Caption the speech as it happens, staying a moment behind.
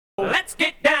Let's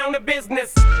get down to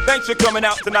business. Thanks for coming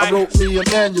out tonight. I wrote me a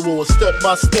manual, a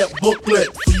step-by-step booklet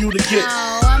for you to get.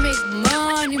 Oh, I make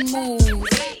money move.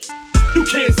 You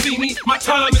can't see me, my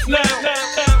time is now.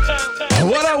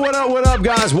 What up,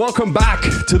 guys? Welcome back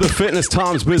to the Fitness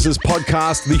Times Business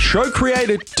Podcast, the show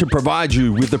created to provide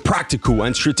you with the practical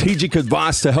and strategic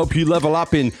advice to help you level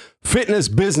up in fitness,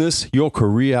 business, your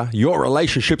career, your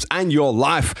relationships, and your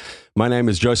life. My name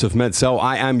is Joseph Medsell.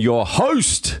 I am your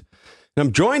host, and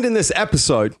I'm joined in this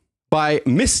episode by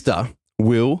Mr.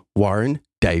 Will Warren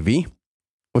Davey.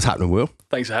 What's happening, Will?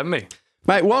 Thanks for having me.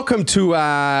 Mate, welcome to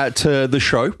the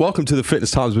show. Welcome to the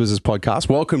Fitness Times Business Podcast.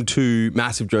 Welcome to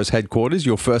Massive Joe's headquarters,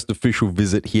 your first official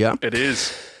visit here. It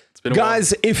is. It's been a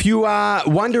Guys, if you are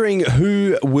wondering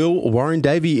who Will Warren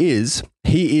Davey is,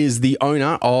 he is the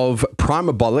owner of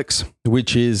Primabolics,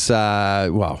 which is,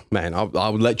 I'll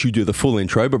let you do the full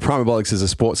intro, but Primabolics is a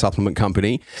sports supplement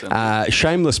company.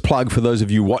 Shameless plug for those of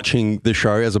you watching the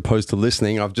show as opposed to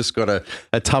listening. I've just got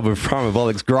a tub of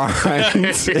Primabolics grinds. I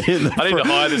need to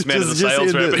hire this man as a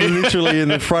sales rep. Literally in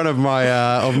the front of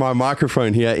my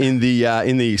microphone here in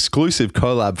the exclusive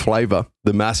collab flavor,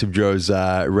 the Massive Joe's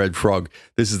Red Frog.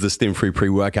 This is the stim-free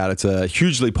pre-workout. It's a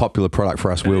hugely popular product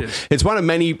for us, Will. It's one of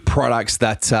many products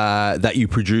that you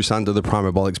produce under the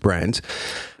Primabolics brand.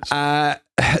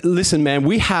 Listen, man,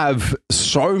 we have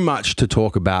so much to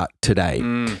talk about today.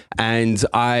 And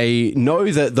I know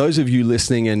that those of you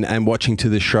listening and watching to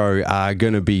the show are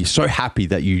going to be so happy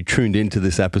that you tuned into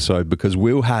this episode, because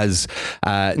Will has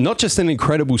not just an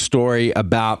incredible story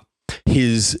about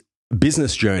his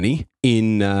business journey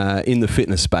in the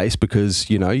fitness space, because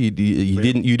you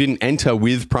didn't enter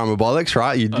with Primabolics,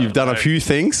 right? You've done a few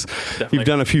things. Definitely. You've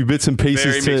done a few bits and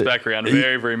pieces. Very mixed background.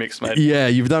 Very mixed, mate. Yeah,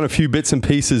 you've done a few bits and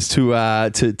pieces to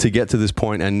get to this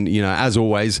point. And as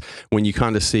always, when you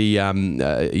kind of see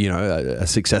a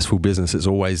successful business, it's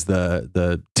always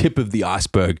the tip of the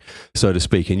iceberg, so to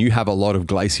speak. And you have a lot of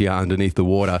glacier underneath the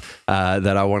water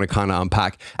that I want to kind of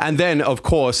unpack. And then, of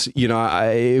course,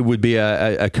 it would be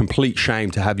a complete shame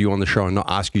to have you on the show and not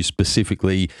ask you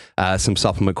specifically some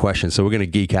supplement questions. So we're going to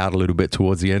geek out a little bit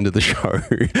towards the end of the show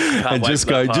and just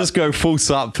go full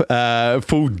sup,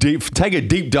 full deep, take a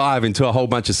deep dive into a whole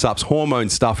bunch of sups, hormone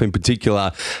stuff in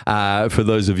particular, for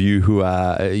those of you who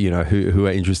are who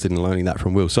are interested in learning that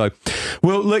from Will. So,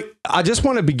 Will, look, I just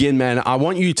want to begin, man. I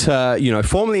want you to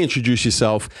formally introduce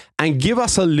yourself and give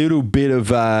us a little bit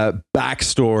of a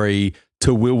backstory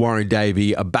to Will Warren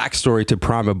Davey, a backstory to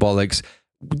Primabolics.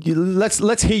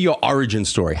 Let's hear your origin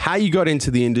story, how you got into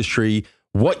the industry,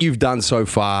 what you've done so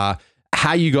far,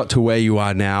 how you got to where you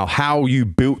are now, how you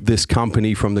built this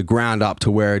company from the ground up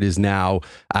to where it is now.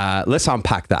 Let's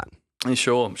unpack that.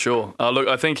 Sure. Look,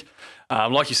 I think,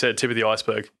 like you said, tip of the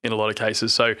iceberg in a lot of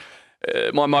cases. So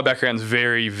my background's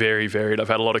very, very varied. I've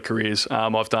had a lot of careers.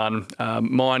 I've done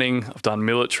mining, I've done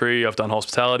military, I've done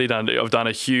hospitality, I've done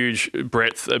a huge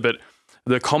breadth, but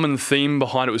the common theme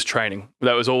behind it was training.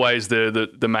 That was always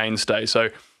the mainstay. So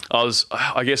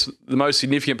I guess the most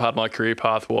significant part of my career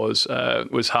path was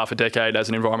half a decade as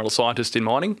an environmental scientist in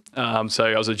mining. So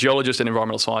I was a geologist and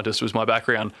environmental scientist was my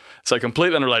background. So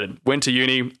completely unrelated. Went to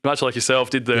uni, much like yourself,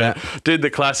 did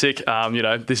the classic,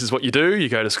 this is what you do. You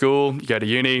go to school, you go to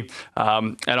uni.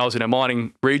 And I was in a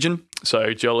mining region.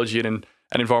 So geology and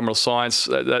environmental science,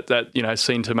 that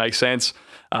seemed to make sense.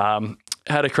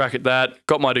 Had a crack at that,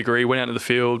 got my degree, went out into the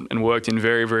field and worked in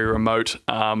very, very remote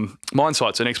mine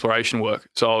sites and exploration work.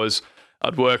 So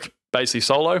I'd work basically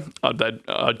solo. I'd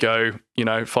go,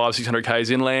 500-600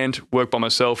 k's inland, work by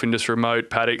myself in just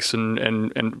remote paddocks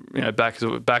and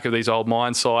back of these old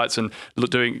mine sites and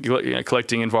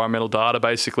collecting environmental data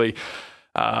basically.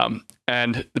 But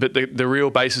the real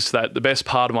basis to that, the best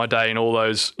part of my day in all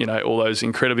those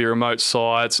incredibly remote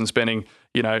sites and spending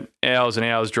hours and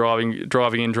hours driving in,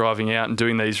 driving out and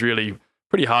doing these really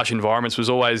pretty harsh environments was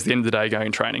always the end of the day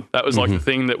going training. That was like the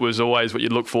thing that was always what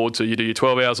you'd look forward to. You do your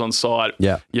 12 hours on site,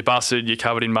 you're busted, you're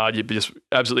covered in mud, you're just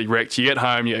absolutely wrecked. You get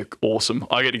home, you're awesome.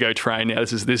 I get to go train now.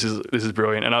 This is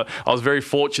brilliant. And I was very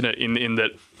fortunate in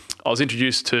that I was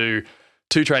introduced to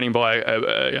training by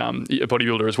a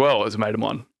bodybuilder as well as a mate of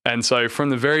mine. And so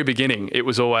from the very beginning, it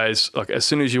was always like, as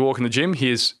soon as you walk in the gym,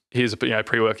 here's a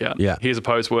pre-workout. Yeah. Here's a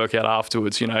post-workout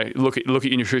afterwards. Look at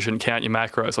your nutrition, count your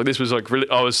macros. Like this was like really,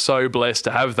 I was so blessed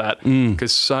to have that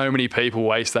because so many people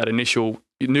waste that initial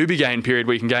newbie gain period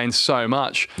where you can gain so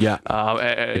much. Yeah.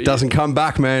 It doesn't come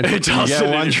back, man. It doesn't. You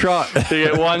get one shot. You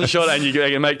get one shot and you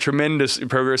can make tremendous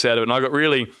progress out of it. And I got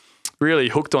really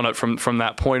hooked on it from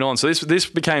that point on. So this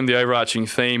became the overarching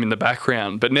theme in the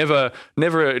background, but never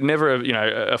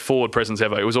a forward presence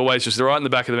ever. It was always just right in the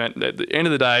back of the van. At the end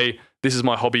of the day, this is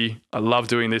my hobby. I love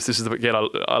doing this. This is again,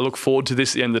 I look forward to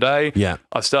this at the end of the day. Yeah.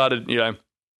 I started, and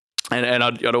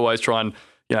I'd always try and,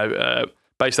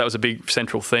 base that was a big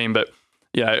central theme. But,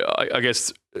 I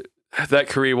guess that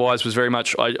career-wise was very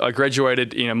much, I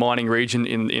graduated in a mining region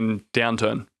in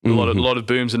downturn. A lot of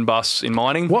booms and busts in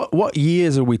mining. What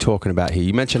years are we talking about here?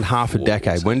 You mentioned half a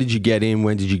decade. When did you get in?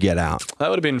 When did you get out? That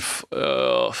would have been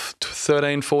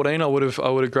 13, 14. I would have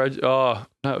graduated. Oh,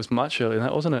 no, it was much earlier than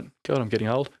that, wasn't it? God, I'm getting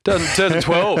old.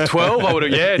 2012. 12, I would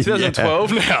have,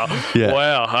 2012 now. Yeah.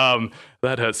 Wow.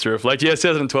 That hurts to reflect. Yeah,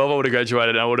 2012, I would have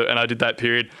graduated and I did that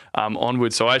period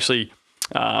onwards. So I actually,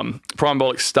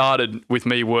 Primebolic started with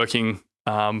me working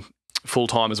full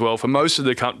time as well for most of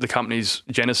the company's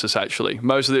genesis. Actually,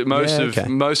 most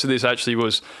of this actually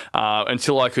was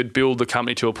until I could build the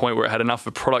company to a point where it had enough of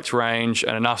a product range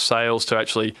and enough sales to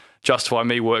actually justify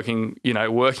me working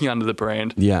under the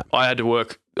brand. Yeah, I had to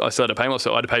work. I started to pay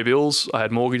myself. I had to pay bills. I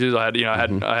had mortgages. I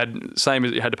had same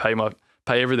as you had to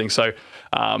pay everything. So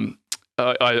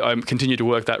I continued to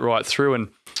work that right through, and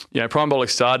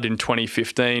Primebolic started in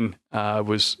 2015.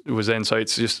 Was then, so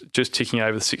it's just ticking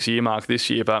over the 6-year mark this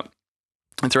year, but.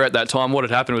 And throughout that time, what had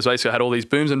happened was basically I had all these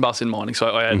booms and busts in mining.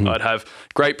 So I'd have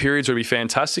great periods where it'd be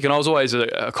fantastic, and I was always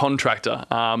a contractor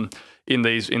in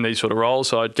these sort of roles.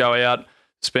 So I'd go out,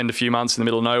 spend a few months in the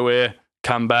middle of nowhere,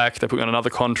 come back. They put me on another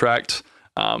contract,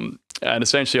 and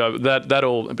essentially that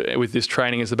all with this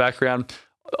training as the background.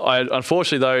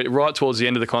 Unfortunately, though, right towards the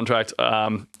end of the contract,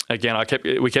 again,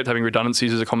 we kept having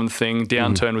redundancies as a common thing.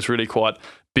 Downturn was really quite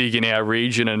big in our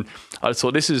region, and I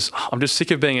thought, I'm just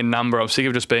sick of being a number. I'm sick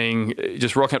of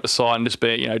just rocking up to site and just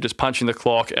being, just punching the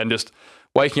clock and just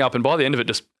waking up, and by the end of it,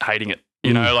 just hating it.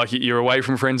 Like you're away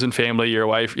from friends and family, you're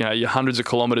away, you're hundreds of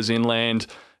kilometers inland,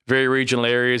 very regional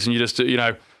areas, and you just,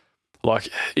 like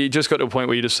it just got to a point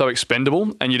where you're just so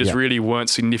expendable and you just really weren't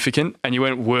significant and you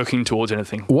weren't working towards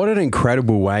anything. What an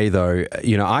incredible way though.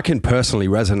 I can personally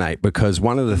resonate because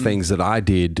one of the things that I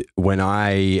did when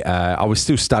I was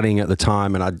still studying at the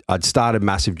time, and I'd started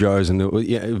Massive Joe's, and it was,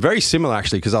 very similar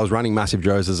actually, because I was running Massive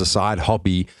Joe's as a side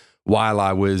hobby while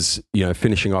I was,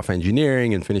 finishing off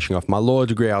engineering and finishing off my law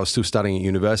degree. I was still studying at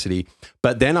university,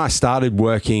 but then I started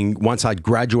working once I'd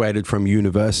graduated from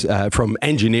from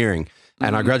engineering.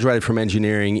 And I graduated from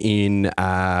engineering in,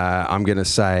 I'm going to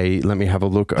say, let me have a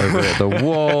look over at the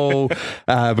wall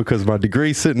because my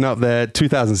degree's sitting up there,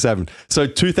 2007. So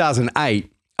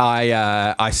 2008,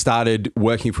 I started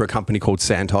working for a company called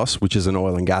Santos, which is an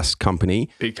oil and gas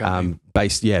company. Big company.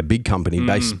 Big company,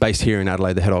 based here in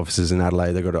Adelaide. The head office is in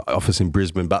Adelaide. They've got an office in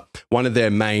Brisbane, but one of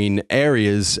their main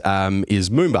areas is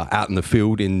Moomba, out in the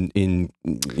field in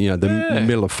the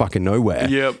middle of fucking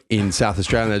nowhere in South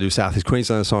Australia. They do South East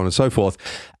Queensland and so on and so forth.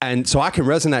 And so I can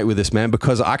resonate with this, man,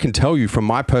 because I can tell you from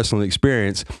my personal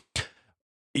experience,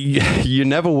 you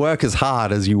never work as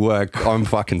hard as you work on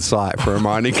fucking site for a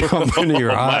mining company,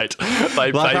 right? Mate,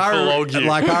 they flog you.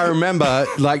 Like I remember,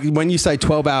 like when you say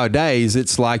 12-hour days,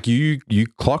 it's like you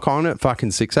clock on at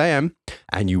fucking 6 a.m.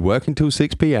 and you work until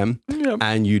 6 p.m.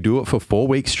 and you do it for 4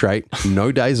 weeks straight,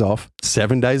 no days off,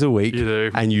 7 days a week. You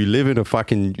do. And you live in a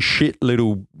fucking shit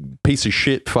little piece of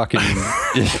shit fucking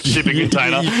shipping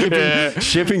container.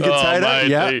 Shipping container.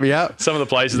 Mate, yeah. Some of the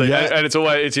places and it's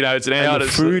always it's an hour. And the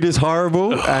food is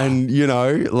horrible, and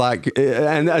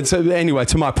and so anyway,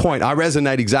 to my point, I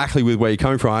resonate exactly with where you're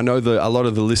coming from. I know that a lot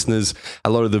of the listeners, a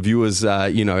lot of the viewers,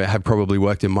 have probably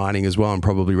worked in mining as well and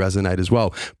probably resonate as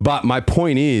well. But my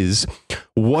point is,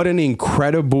 what an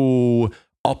incredible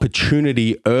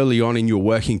opportunity early on in your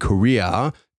working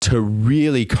career to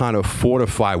really kind of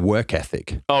fortify work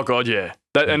ethic. Oh God, yeah.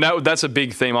 That's a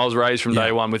big theme. I was raised from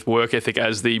day one with work ethic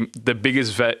as the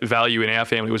biggest value in our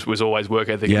family was always work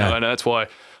ethic. Yeah. And that's why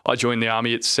I joined the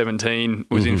army at 17,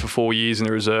 was in for 4 years in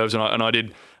the reserves, and I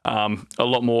did a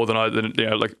lot more than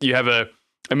you have a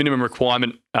minimum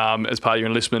requirement as part of your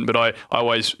enlistment, but I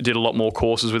always did a lot more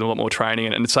courses with a lot more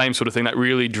training and the same sort of thing that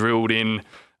really drilled in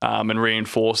and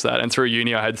reinforced that. And through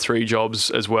uni, I had 3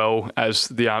 jobs as well as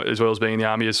being in the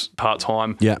army as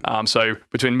part-time. Yeah. So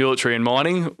between military and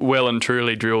mining, well and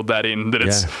truly drilled that in, that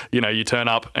it's, you turn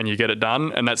up and you get it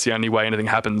done, and that's the only way anything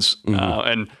happens.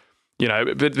 But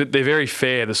they're very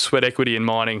fair, the sweat equity in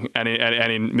mining and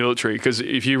in military, because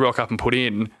if you rock up and put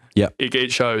in,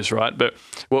 it shows, right? But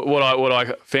what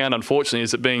I found, unfortunately,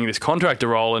 is that being this contractor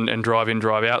role and drive in,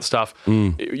 drive out stuff,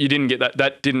 you didn't get that.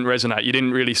 That didn't resonate. You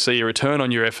didn't really see a return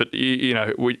on your effort,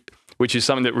 which is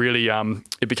something that really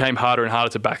it became harder and harder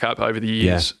to back up over the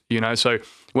years. So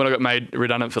when I got made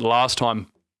redundant for the last time,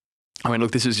 I mean,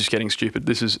 look, this is just getting stupid.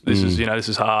 This is this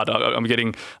is hard. I'm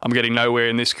getting nowhere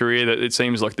in this career. That it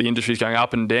seems like the industry's going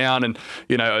up and down, and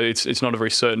it's not a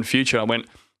very certain future. I went,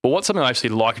 well, what's something I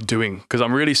actually like doing? Because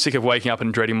I'm really sick of waking up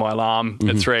and dreading my alarm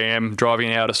at 3 a.m,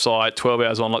 driving out of site, 12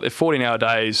 hours on, like they're 14-hour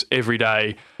days every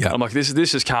day. Yeah. I'm like, this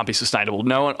just can't be sustainable.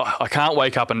 No one, I can't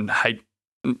wake up and hate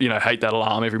that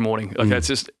alarm every morning. Like it's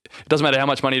just, it doesn't matter how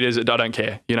much money it is. I don't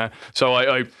care. So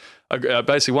I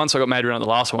basically, once I got made around the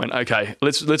last one, I went, okay,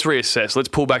 let's reassess. Let's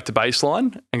pull back to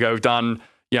baseline and go, I've done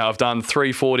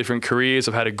 3-4 different careers.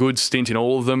 I've had a good stint in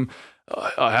all of them.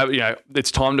 I have,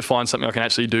 it's time to find something I can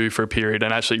actually do for a period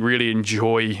and actually really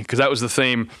enjoy, because that was the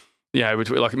theme.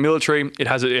 Like military, it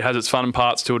has its fun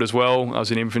parts to it as well. I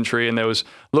was in infantry, and there was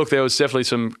definitely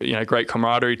some great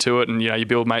camaraderie to it, and you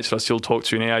build mates that I still talk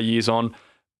to now years on.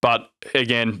 But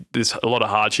again, there's a lot of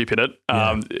hardship in it.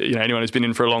 Anyone who's been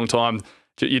in for a long time,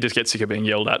 you just get sick of being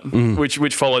yelled at,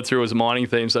 which followed through as a mining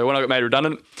theme. So when I got made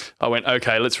redundant, I went,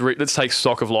 okay, let's take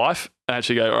stock of life and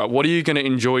actually go, all right, what are you going to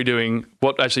enjoy doing?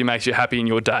 What actually makes you happy in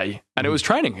your day? And it was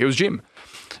training. It was gym.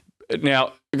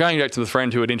 Now, going back to the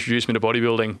friend who had introduced me to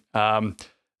bodybuilding,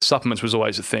 supplements was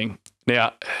always a thing.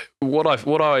 Now, what I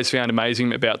always found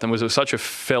amazing about them was it was such a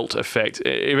felt effect.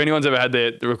 If anyone's ever had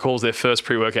recalls their first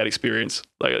pre-workout experience,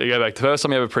 like you go back, the first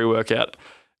time you have a pre-workout,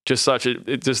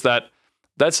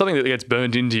 that's something that gets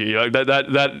burned into you. Like that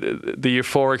the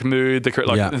euphoric mood,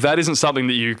 that isn't something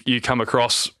that you come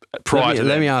across prior to that.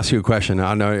 Let me ask you a question.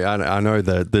 I know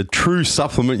the true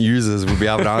supplement users will be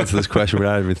able to answer this question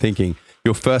without even thinking.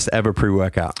 Your first ever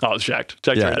pre-workout. Oh, it was jacked.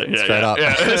 Straight up. Straight up.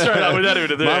 Without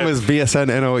even Mine was BSN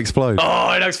NO Explode.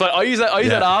 Oh, NO Explode. I use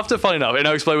that after, funny enough.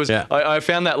 NO Explode was, I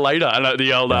found that later. And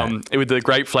the old, with the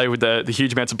grape flavour with the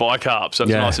huge amounts of bicarb. So it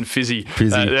was nice and fizzy.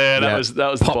 That was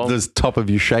the bomb. The top of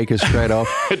your shaker straight off.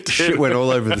 Shit went all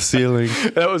over the ceiling.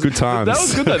 That was good times. That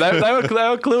was good though. They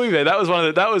were cluey there. That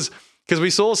was because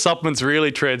we saw supplements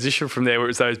really transition from there, where it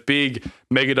was those big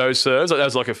megadose serves. That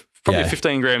was like probably a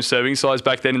 15-gram serving size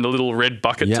back then in the little red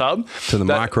bucket tub. To the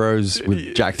micros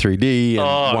with Jack 3D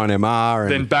and 1MR.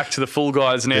 Then back to the full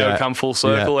guys now come full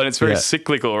circle, and it's very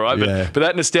cyclical, right? But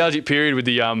that nostalgic period with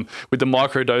the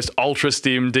microdosed Ultra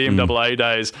Stim DMAA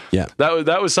days,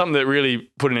 that was something that really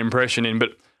put an impression in.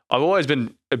 But I've always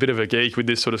been a bit of a geek with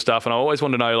this sort of stuff, and I always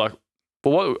wanted to know, like,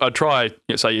 well, what I'd try,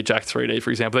 say your Jack 3D, for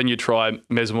example, then you try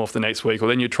Mesomorph the next week, or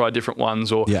then you try different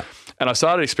ones, and I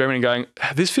started experimenting, going,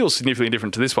 this feels significantly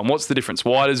different to this one. What's the difference?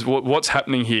 What's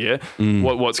happening here?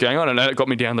 What's going on? And it got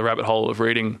me down the rabbit hole of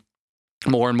reading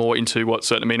more and more into what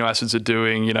certain amino acids are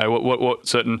doing, what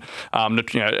certain,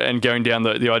 and going down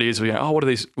the ideas of, what are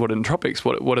these? What are nootropics?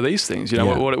 What are these things?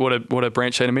 What are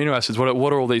branched chain amino acids?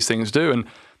 What are all these things do?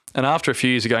 And after a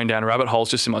few years of going down rabbit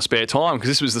holes just in my spare time, because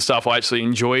this was the stuff I actually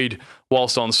enjoyed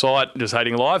whilst on site, just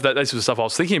hating life, this was the stuff I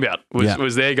was thinking about,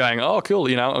 was there going, oh, cool,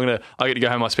 I get to go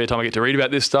home in my spare time, I get to read about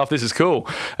this stuff, this is cool.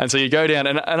 And so you go down,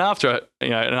 and after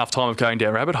enough time of going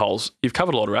down rabbit holes, you've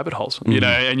covered a lot of rabbit holes,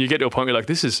 and you get to a point where you're like,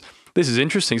 this is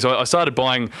interesting. So I started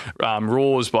buying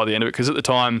raws by the end of it, because at the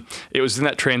time it was in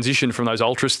that transition from those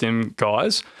Ultra Stim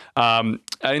guys. And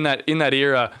in that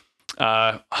era,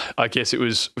 I guess it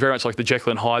was very much like the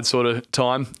Jekyll and Hyde sort of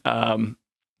time. And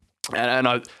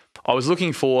I was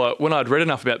looking for, when I'd read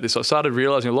enough about this, I started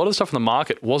realizing a lot of the stuff in the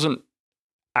market wasn't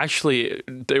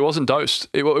dosed.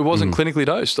 It wasn't clinically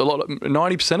dosed.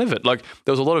 90% of it. Like,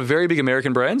 there was a lot of very big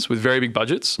American brands with very big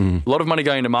budgets, a lot of money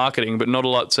going into marketing, but not a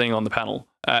lot seeing on the panel.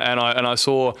 And I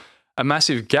saw a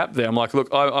massive gap there. I'm like, look,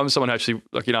 I'm someone who actually,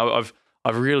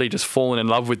 I've really just fallen in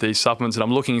love with these supplements, and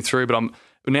I'm looking through, but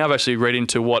now I've actually read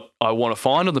into what I want to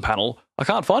find on the panel. I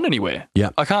can't find anywhere.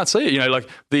 Yeah, I can't see it. Like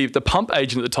the pump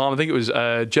agent at the time, I think it was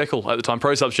Jekyll at the time,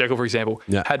 ProSubs Jekyll, for example,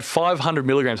 had 500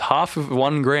 milligrams, half of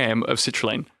 1 gram of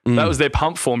citrulline. That was their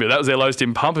pump formula. That was their low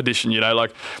stim pump edition.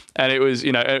 And it was,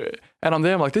 and I'm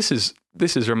there. I'm like, this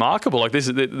is remarkable. Like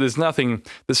there's nothing.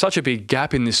 There's such a big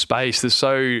gap in this space. There's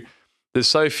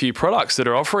so few products that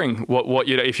are offering what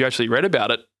if you actually read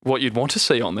about it, what you'd want to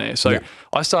see on there. So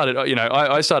I started,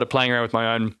 I started playing around with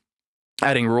my own,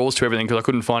 adding raws to everything, because I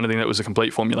couldn't find anything that was a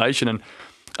complete formulation. And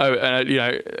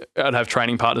I'd have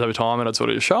training partners over time, and I'd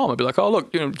sort of show them. I'd be like, oh,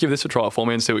 look, give this a try for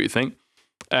me and see what you think.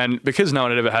 And because no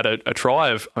one had ever had a try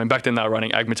of, back then they were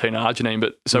running agmatine and arginine,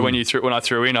 but so when I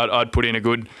threw in, I'd put in a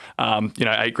good,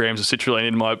 8 grams of citrulline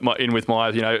in with my,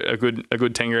 a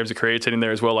good 10 grams of creatine in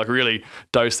there as well. Like really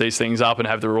dose these things up and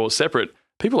have the raws separate.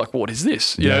 People are like, what is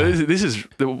this? This is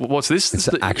what's this? It's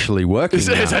actually working. It's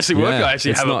actually working. I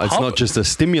actually have a pump. It's not just a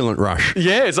stimulant rush.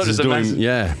 Yeah, it's not just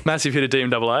a massive hit of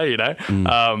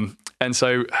DMAA. And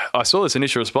so I saw this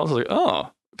initial response. I was like,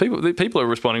 oh. people are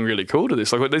responding really cool to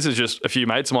this. Like, this is just a few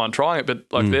mates of mine trying it, but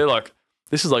like they're like,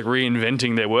 this is like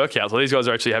reinventing their workouts. So these guys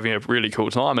are actually having a really cool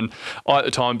time. And I, at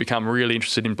the time, become really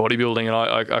interested in bodybuilding,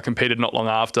 and I competed not long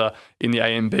after in the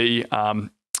AMB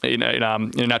in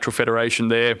a natural federation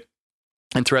there.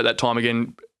 And throughout that time,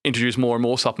 again, introduced more and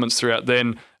more supplements throughout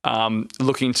then,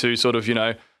 looking to sort of,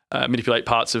 manipulate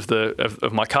parts of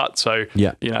my cut. So,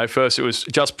 first it was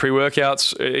just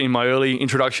pre-workouts in my early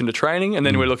introduction to training, and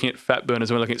then we're looking at fat burners,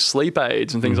 and we're looking at sleep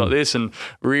aids and things like this, and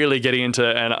really getting into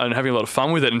and having a lot of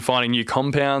fun with it, and finding new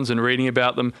compounds and reading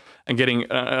about them, and and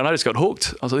I just got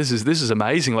hooked. I was like, this is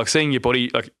amazing. Like seeing your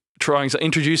body, like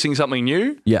introducing something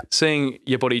new, seeing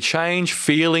your body change,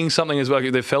 feeling something as well,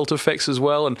 the felt effects as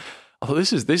well, and I thought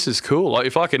this is cool. Like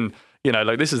if I can.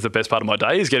 This is the best part of my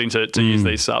day is getting to use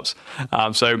these subs.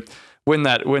 So when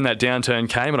that downturn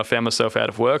came and I found myself out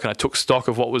of work and I took stock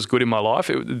of what was good in my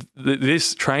life,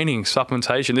 this training,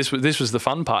 supplementation, this was the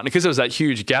fun part. And because there was that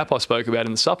huge gap I spoke about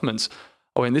in the supplements,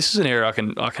 I mean, this is an area I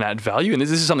can add value, and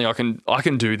this is something I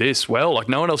can do this well. Like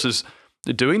no one else is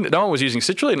doing that. No one was using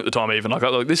citrulline at the time even.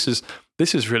 Like this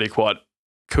is really quite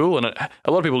cool. And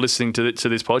a lot of people listening to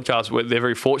this podcast, they're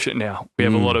very fortunate now. We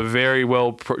have a lot of very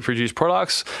well produced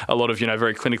products, a lot of,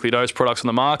 very clinically dosed products on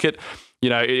the market,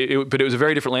 but it was a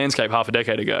very different landscape half a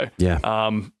decade ago.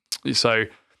 Yeah. So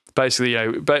basically,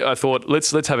 I thought,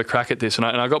 let's have a crack at this. And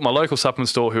I got my local supplement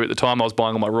store, who at the time I was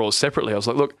buying all my raws separately. I was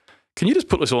like, look, can you just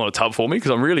put this all in a tub for me?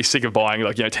 Because I'm really sick of buying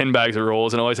 10 bags of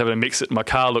raws and always having to mix it. My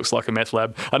car looks like a meth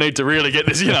lab. I need to really get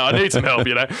this, I need some help,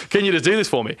 Can you just do this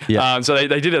for me? Yeah. So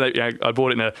they did it. I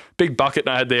bought it in a big bucket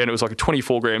and I had there, and it was like a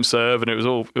 24-gram serve, and it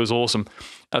was awesome.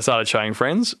 I started showing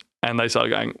friends, and they started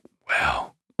going,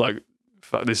 wow, like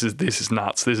fuck, this is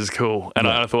nuts. This is cool. And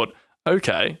I thought,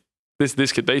 okay,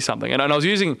 this could be something. And I was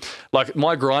using like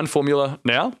my grind formula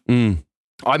now.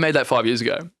 I made that 5 years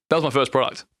ago. That was my first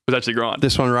product. Was actually grind.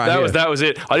 This one right here. That was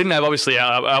it. I didn't have, obviously,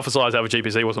 Alpha Size, Alpha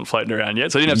GPC wasn't floating around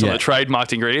yet, so I didn't have some of the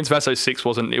trademarked ingredients. Vaso 6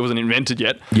 wasn't invented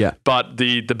yet. Yeah. But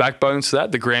the backbones to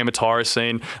that, the gram of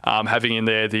tyrosine, having in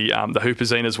there the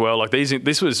huperzine as well. Like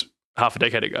this was half a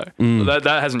decade ago. That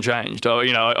hasn't changed.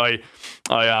 And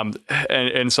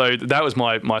so that was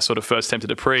my sort of first attempt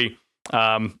at a pre.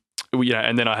 And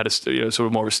then I had a sort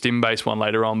of more of a stim based one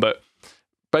later on. But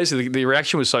basically, the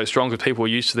reaction was so strong because people were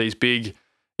used to these big.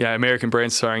 American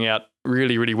brands throwing out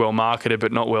really, really well marketed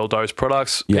but not well dosed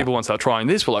products. Yeah. People once they were trying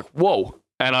this were like, whoa.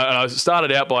 And I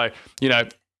started out by, I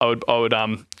would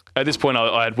at this point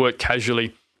I had worked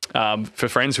casually for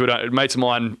friends mates of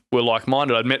mine were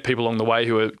like-minded. I'd met people along the way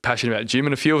who were passionate about gym,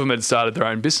 and a few of them had started their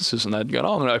own businesses, and they'd gone,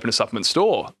 I'm going to open a supplement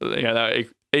store. They were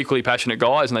equally passionate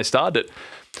guys, and they started it.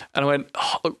 And I went,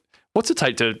 look, what's it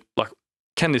take to like,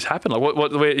 can this happen? Like,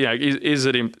 is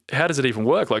it? How does it even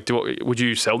work? Like, would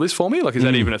you sell this for me? Like, is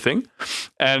that even a thing?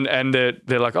 And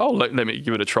they're like, oh, let me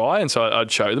give it a try. And so I'd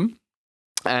show them,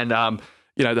 and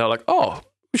they're like, oh,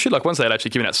 we should. Like, once they'd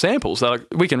actually given out samples, they're like,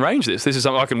 we can range this. This is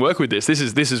something I can work with. This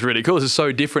is really cool. This is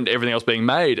so different to everything else being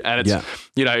made, and it's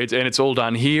it's all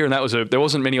done here. And there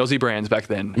wasn't many Aussie brands back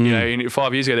then.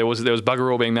 5 years ago there was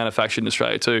bugger all being manufactured in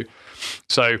Australia too.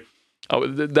 So.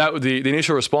 The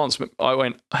initial response, I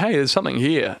went, hey, there's something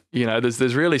here.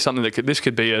 There's really something that this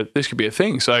could be a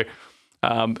thing. So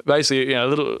basically, a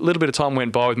little bit of time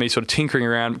went by with me sort of tinkering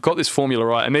around, got this formula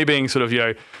right, and me being sort of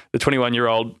the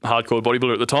 21-year-old hardcore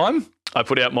bodybuilder at the time, I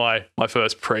put out my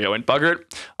first pre. I went, bugger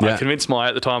it. Yeah. I convinced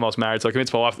at the time I was married, so I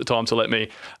convinced my wife at the time to let me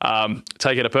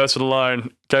take out a personal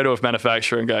loan, go to a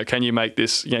manufacturer and go, can you make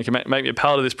this? Can you make me a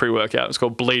pallet of this pre-workout? It's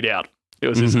called Bleed Out. It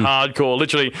was this hardcore,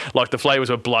 literally like the flavors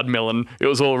were blood melon. It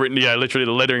was all written, literally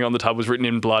the lettering on the tub was written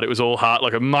in blood. It was all heart,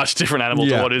 like a much different animal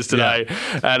to what it is today.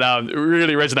 Yeah. And it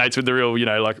really resonates with the real,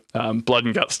 blood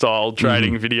and gut style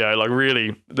training video, like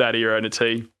really that era in a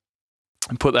T.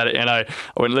 And put that, and I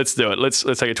went, let's do it. Let's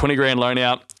take a 20 grand loan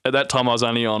out. At that time I was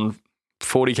only on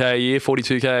 40K a year,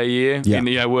 42K a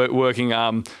year,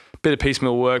 working bit of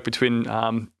piecemeal work between,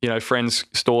 friends,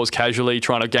 stores casually,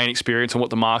 trying to gain experience on what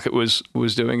the market was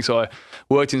doing. So I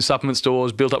worked in supplement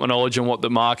stores, built up my knowledge on what the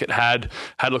market had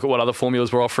a look at what other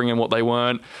formulas were offering and what they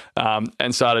weren't,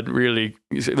 and started really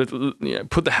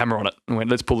put the hammer on it and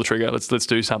went, let's pull the trigger, let's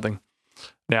do something.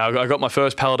 Now, I got my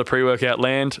first pallet of pre-workout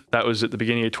land. That was at the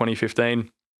beginning of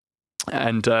 2015.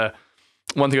 And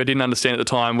one thing I didn't understand at the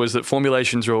time was that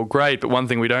formulations are all great, but one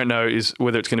thing we don't know is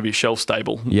whether it's going to be shelf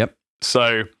stable. Yep.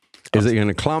 So... Is it going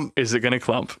to clump? Is it going to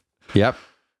clump? Yep.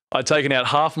 I'd taken out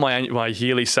half my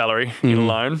yearly salary in a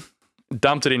loan,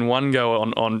 dumped it in one go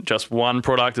on just one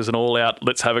product as an all-out,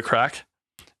 let's have a crack,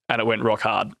 and it went rock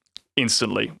hard.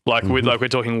 instantly. Like we're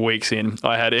talking weeks in.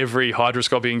 I had every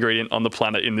hydroscopic ingredient on the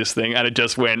planet in this thing, and it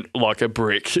just went like a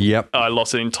brick. Yep. I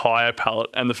lost an entire pallet,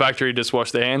 and the factory just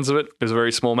washed their hands of it. It was a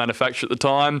very small manufacturer at the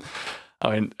time.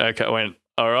 I went,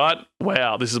 all right,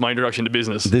 wow, this is my introduction to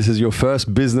business. This is your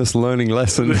first business learning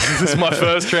lesson. This is my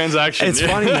first transaction. It's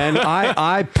funny, man.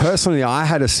 I personally, I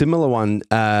had a similar one,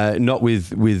 not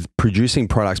with producing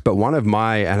products, but one of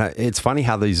my, and it's funny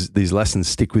how these lessons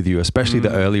stick with you, especially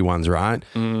the early ones, right?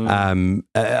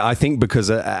 I think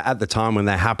because at the time when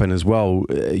that happened as well,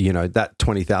 that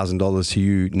 $20,000 to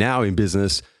you now in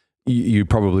business, you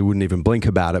probably wouldn't even blink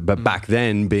about it. But back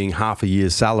then, being half a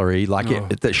year's salary,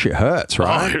 that shit hurts,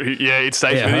 right? Oh, yeah, it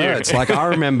stays with hurts. you. Like I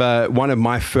remember one of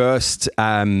my first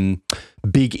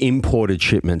big imported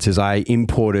shipments is I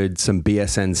imported some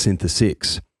BSN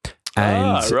Synthesix.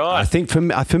 And right. I think for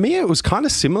me, it was kind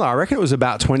of similar. I reckon it was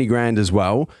about 20 grand as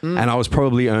well. And I was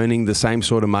probably earning the same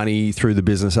sort of money through the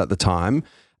business at the time.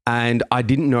 And I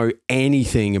didn't know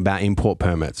anything about import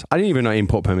permits. I didn't even know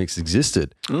import permits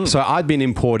existed. So I'd been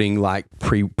importing like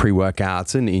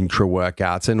pre-workouts and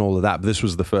intra-workouts and all of that. But this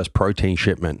was the first protein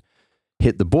shipment.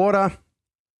 Hit the border,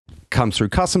 comes through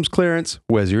customs clearance.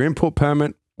 Where's your import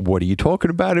permit? What are you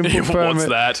talking about, import permit?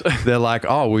 What's that? They're like,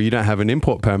 oh, well, you don't have an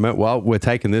import permit. Well, we're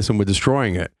taking this and we're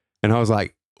destroying it. And I was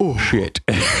like, oh shit.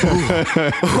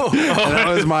 that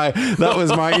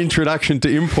was my introduction to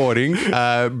importing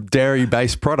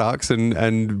dairy-based products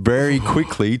and very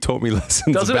quickly taught me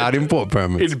lessons about import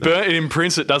permits. It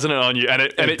imprints it, doesn't it, on you? And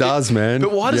it does, man.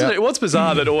 But why doesn't it? What's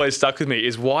bizarre that always stuck with me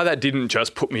is why that didn't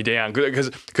just put me down.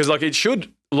 Because like it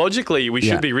should, logically, we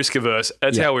should be risk averse.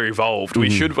 That's how we're evolved. We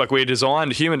should, like we're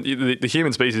designed, the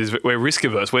human species, we're risk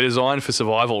averse. We're designed for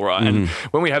survival, right? And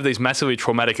when we have these massively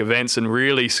traumatic events and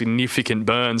really significant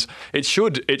burns, it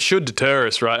should deter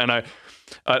us, right? And I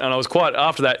was quite,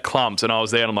 after that clumped and I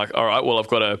was there and I'm like, all right, well, I've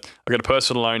got a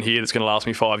personal loan here that's going to last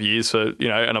me 5 years. So,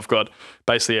 and I've got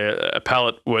basically a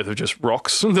pallet worth of just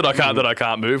rocks that I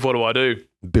can't move. What do I do?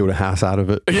 Build a house out of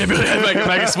it. Yeah,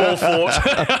 make a small fort.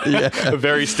 A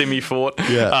very stimmy fort.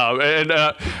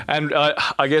 Yeah. And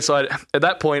I guess at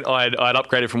that point I'd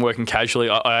upgraded from working casually.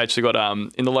 I actually got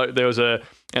there was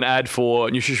an ad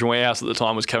for Nutrition Warehouse at the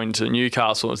time was coming to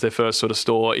Newcastle. It was their first sort of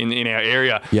store in our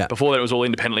area. Yeah. Before that, it was all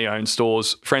independently owned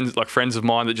stores. Friends of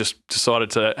mine that just decided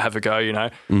to have a go,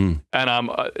 And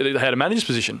they had a manager's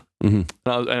position. And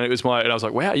I was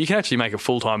like, wow, you can actually make a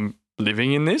full-time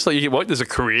living in this. Like, there's a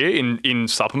career in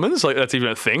supplements. Like, that's even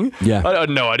a thing. Yeah. I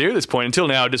had no idea at this point. Until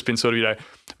now, I'd just been sort of,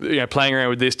 playing around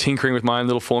with this, tinkering with my own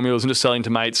little formulas and just selling to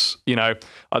mates.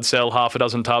 I'd sell half a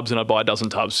dozen tubs and I'd buy a dozen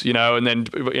tubs, and then,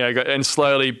 and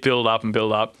slowly build up.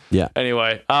 Yeah.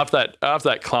 Anyway, after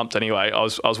that clumped anyway, I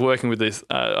was working with this,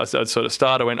 I sort of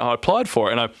started, I applied for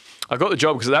it and I got the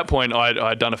job because at that point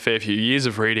I'd done a fair few years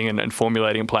of reading and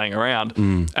formulating and playing around.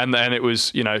 And then it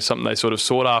was, something they sort of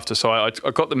sought after. So I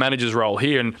got the manager's role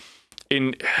here. And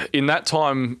in that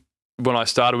time when I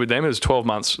started with them, it was 12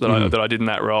 months that I did in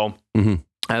that role.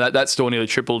 And that store nearly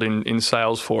tripled in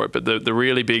sales for it. But the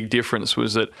really big difference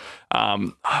was that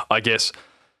I guess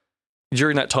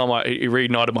during that time it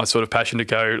reignited my sort of passion to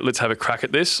go, let's have a crack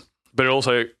at this. But it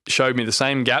also showed me the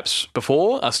same gaps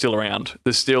before are still around.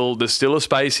 There's still a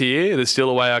space here. There's still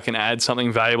a way I can add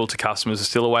something valuable to customers. There's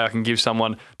still a way I can give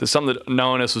someone. There's something that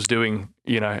no one else was doing,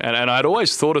 And I'd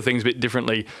always thought of things a bit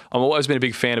differently. I've always been a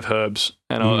big fan of herbs,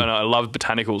 and I love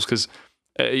botanicals because,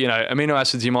 amino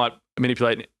acids you might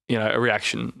manipulate, a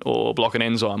reaction or block an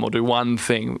enzyme or do one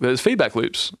thing. There's feedback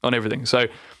loops on everything. So.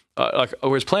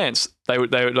 Whereas plants, they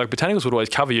would like botanicals would always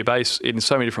cover your base in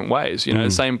so many different ways. The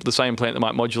same plant that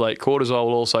might modulate cortisol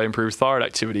will also improve thyroid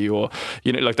activity, or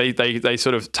they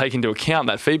sort of take into account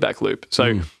that feedback loop.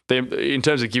 So in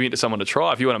terms of giving it to someone to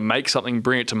try, if you want to make something,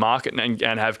 bring it to market,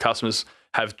 and have customers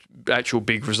have actual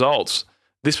big results,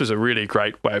 this was a really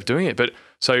great way of doing it. But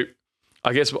so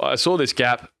I guess I saw this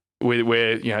gap.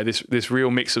 Where this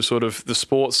real mix of sort of the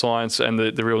sports science and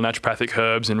the real naturopathic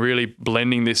herbs, and really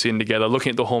blending this in together, looking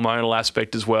at the hormonal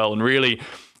aspect as well, and really,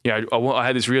 I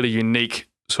had this really unique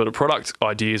sort of product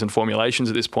ideas and formulations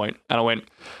at this point, and I went,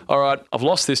 all right, I've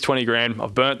lost this 20 grand,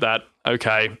 I've burnt that,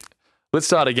 okay, let's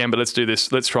start again, but let's do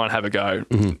this, let's try and have a go.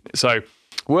 So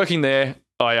working there,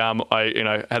 I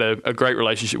had a great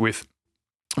relationship with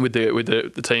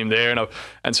the team there,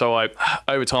 and so I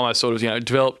over time I sort of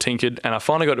developed, tinkered, and I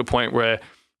finally got to a point where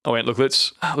I went, look,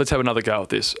 let's have another go at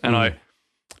this. And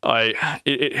I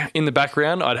in the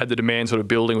background I'd had the demand sort of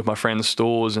building with my friends'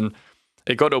 stores, and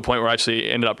it got to a point where I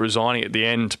actually ended up resigning at the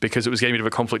end because it was getting me a bit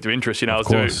of a conflict of interest. I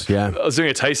was doing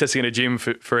a taste testing in a gym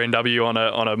for NW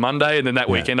on a Monday, and then that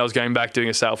weekend I was going back doing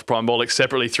a sale for Primebolic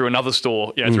separately through another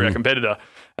store, through our competitor.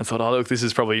 and thought, oh, look, this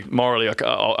is probably morally, like,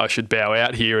 I should bow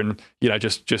out here and,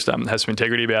 just have some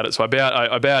integrity about it. So I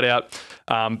bowed out.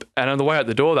 And on the way out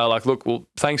the door, they were like, look, well,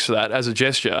 thanks for that. As a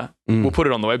gesture, we'll put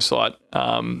it on the website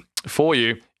for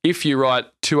you if you write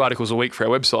 2 articles a week for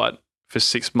our website for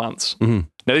 6 months. Mm-hmm.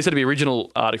 Now, these had to be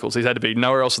original articles. These had to be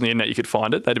nowhere else on the internet you could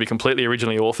find it. They had to be completely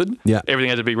originally authored. Yeah. Everything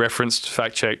had to be referenced,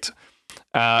 fact-checked.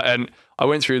 And I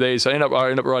went through these. I ended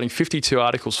up writing 52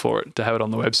 articles for it to have it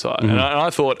on the website. And I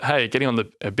thought, hey, getting on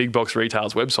a big box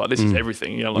retailer's website, this is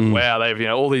everything. Wow, they have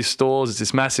all these stores. It's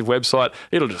this massive website.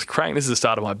 It'll just crank. This is the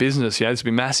start of my business. This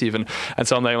will be massive. And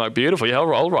so I'm like, beautiful. Yeah,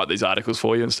 I'll write these articles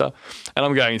for you and stuff. And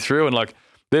I'm going through and like,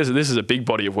 this is a big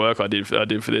body of work I did for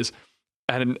this,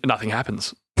 and nothing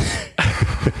happens.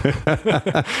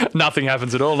 Nothing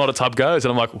happens at all. Not a tub goes.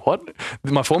 And I'm like, what?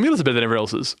 My formulas are better than everyone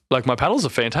else's. Like, my panels are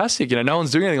fantastic. No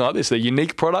one's doing anything like this. They're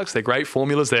unique products. They're great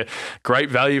formulas. They're great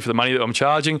value for the money that I'm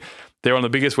charging. They're on the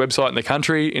biggest website in the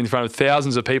country in front of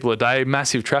thousands of people a day,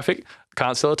 massive traffic.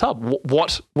 Can't sell a tub.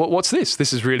 What's this?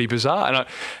 This is really bizarre.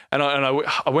 And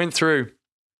I went through.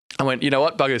 I went, you know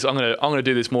what, buggers, I'm gonna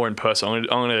do this more in person.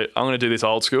 I'm gonna do this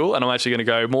old school, and I'm actually gonna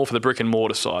go more for the brick and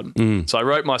mortar side. So I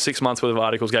wrote my 6 months worth of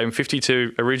articles, gave them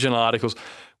 52 original articles,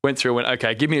 went through and went,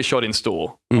 okay, give me a shot in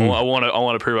store. I want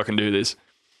to prove I can do this.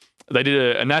 They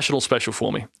did a national special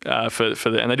for me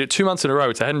and they did 2 months in a row,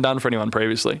 which they hadn't done for anyone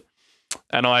previously.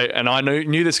 And I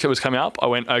knew this was coming up. I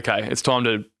went, okay, it's time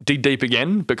to dig deep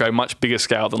again, but go much bigger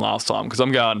scale than last time, because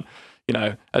I'm going,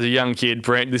 as a young kid,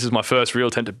 this is my first real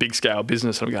attempt at big scale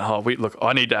business. And I'm going, look,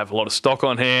 I need to have a lot of stock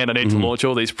on hand. I need to launch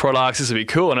all these products. This would be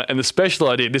cool. And the special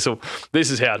I did, this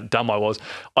is how dumb I was.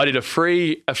 I did a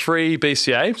free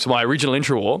BCA, so my original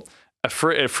Intrawar, a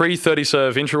free 30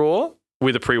 serve Intrawar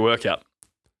with a pre-workout.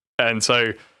 And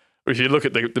so if you look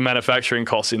at the manufacturing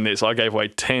costs in this, I gave away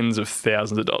tens of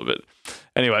thousands of dollars. But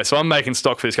anyway, so I'm making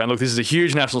stock for this going, look, this is a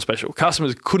huge national special.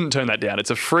 Customers couldn't turn that down. It's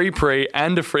a free pre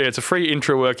and it's a free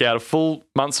intro workout, a full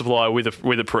month supply with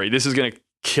a pre. This is going to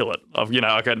kill it. I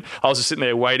was just sitting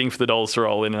there waiting for the dollars to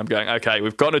roll in, and I'm going, okay,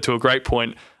 we've gotten it to a great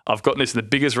point. I've gotten this in the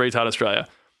biggest retail in Australia.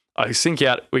 I sink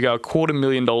out, we go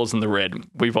 $250,000 in the red.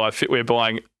 We're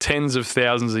buying tens of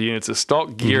thousands of units of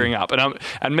stock, gearing up.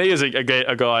 And me as a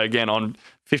guy, again, on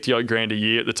 50 odd grand a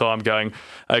year at the time, going,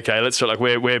 okay, let's start,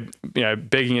 like, we're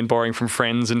begging and borrowing from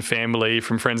friends and family,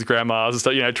 from friends' grandmas, and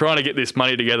stuff, trying to get this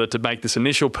money together to make this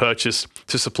initial purchase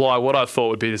to supply what I thought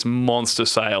would be this monster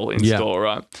sale in store,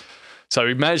 right? So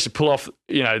we managed to pull off,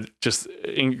 just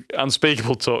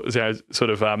unspeakable sort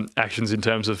of actions in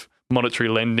terms of monetary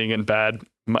lending and bad,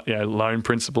 loan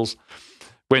principles.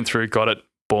 Went through, got it,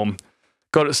 boom.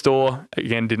 Got it store,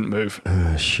 again, didn't move.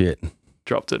 Shit.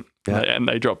 Dropped it. Yeah. And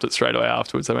they dropped it straight away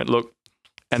afterwards. They went, look.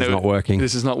 And it's not working.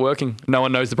 This is not working. No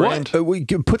one knows the brand. We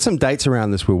put some dates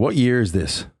around this, Will. What year is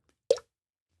this?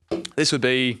 This would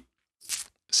be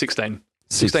 16,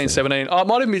 17. Oh, it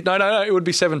might even be, no, it would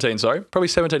be 17, sorry. Probably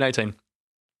 17, 18,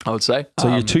 I would say. So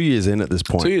you're 2 years in at this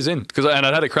point. 2 years in. And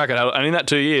I'd had a crack at it. And in that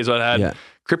 2 years, I'd had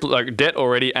debt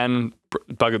already and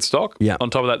buggered stock. Yeah. On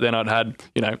top of that, then I'd had,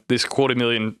 this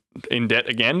 $250,000 in debt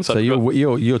again. So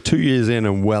you're 2 years in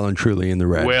and well and truly in the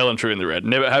red. Well and truly in the red.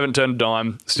 Haven't turned a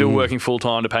dime. Still working full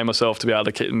time to pay myself to be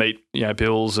able to meet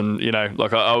bills, and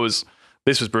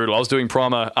this was brutal. I was doing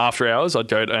Primer after hours. I'd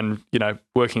go and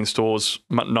working in stores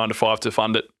 9 to 5 to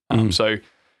fund it. So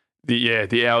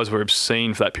the hours were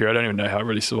obscene for that period. I don't even know how I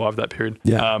really survived that period.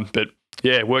 Yeah. But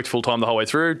yeah, worked full time the whole way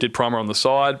through. Did Primer on the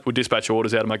side. Would dispatch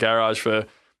orders out of my garage for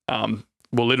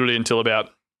literally until about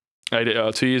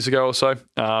 2 years ago or so.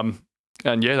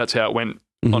 And yeah, that's how it went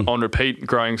on repeat,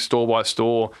 growing store by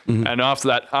store. And after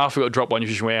that, after we got dropped by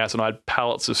Nutrition Warehouse and I had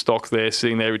pallets of stock there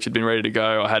sitting there which had been ready to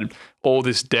go, I had all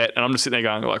this debt, and I'm just sitting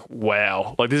there going like,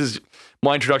 wow, like this is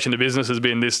my introduction to business has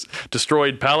been this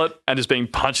destroyed pallet and just being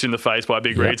punched in the face by a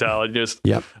big retailer. Just,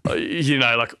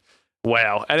 like,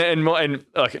 wow. And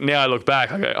like now I look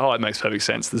back, I go, oh, it makes perfect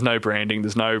sense. There's no branding.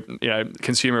 There's no,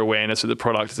 consumer awareness of the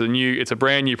product. It's a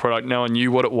brand new product. No one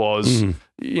knew what it was.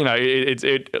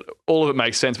 It all of it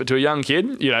makes sense. But to a young kid,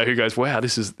 who goes, wow,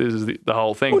 this is the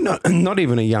whole thing. Well, not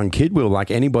even a young kid, Will,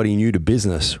 like anybody new to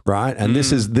business, right? And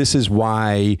this is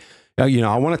why,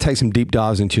 I want to take some deep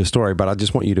dives into your story, but I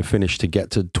just want you to finish to get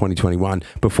to 2021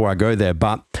 before I go there.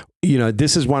 But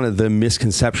this is one of the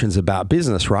misconceptions about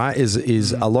business, right?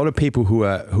 Is a lot of people who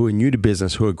are new to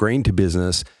business, who are green to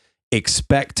business,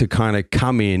 expect to kind of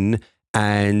come in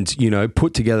and,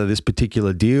 put together this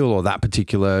particular deal or that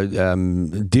particular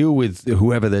deal with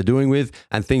whoever they're doing with,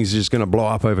 and things are just going to blow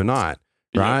up overnight,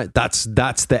 right? Yeah.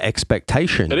 That's the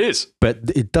expectation. It is. But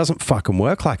it doesn't fucking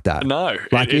work like that. No,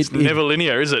 it's never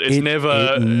linear, is it? It's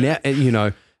never...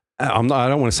 I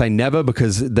don't want to say never,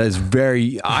 because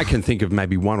I can think of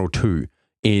maybe one or two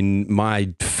in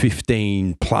my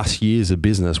 15 plus years of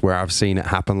business where I've seen it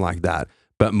happen like that.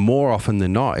 But more often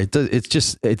than not,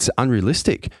 it's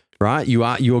unrealistic, right?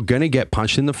 You're going to get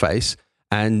punched in the face,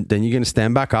 and then you're going to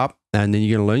stand back up, and then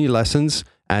you're going to learn your lessons,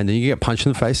 and then you get punched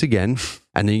in the face again,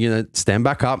 and then you're going to stand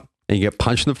back up and you get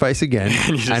punched in the face again.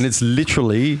 And it's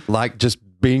literally like just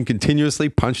being continuously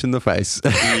punched in the face.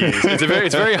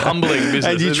 It's very humbling business.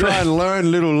 And you try and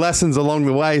learn little lessons along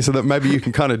the way so that maybe you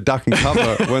can kind of duck and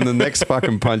cover when the next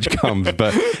fucking punch comes.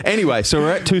 But anyway, so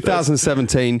we're at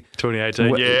 2017.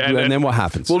 2018, yeah. And then what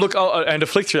happens? Well, look, and to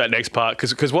flick through that next part,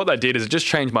 because what they did is it just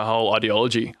changed my whole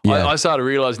ideology. Yeah. I started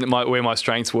realizing where my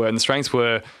strengths were, and the strengths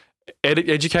were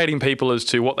educating people as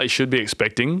to what they should be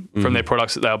expecting from their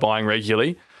products that they are buying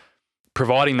regularly,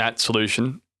 providing that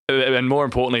solution. And more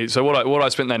importantly, so what I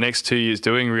spent the next 2 years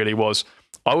doing really was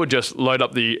I would just load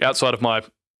up outside of my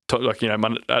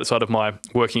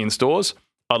working in stores,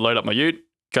 I'd load up my ute,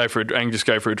 go for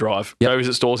a drive, go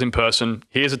visit stores in person.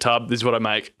 Here's a tub. This is what I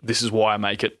make. This is why I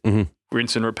make it.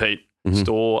 Rinse and repeat.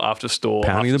 Store after store,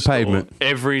 pounding the pavement.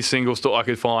 Every single store I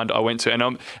could find, I went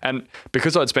to, and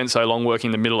because I'd spent so long working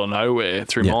in the middle of nowhere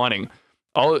through mining.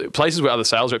 Places where other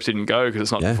sales reps didn't go because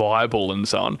it's not viable and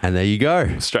so on. And there you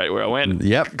go. Straight where I went.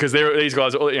 Yep. Because these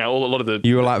guys, a lot of the.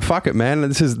 You were like, fuck it, man.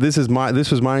 This was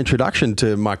my introduction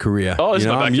to my career. Oh, it's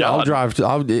my backyard.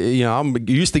 I'm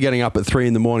used to getting up at 3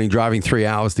 a.m, driving 3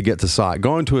 hours to get to site.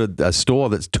 Going to a store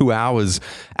that's 2 hours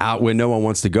out where no one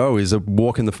wants to go is a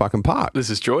walk in the fucking park. This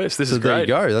is joyous. This is great.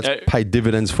 There you go. That's paid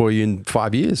dividends for you in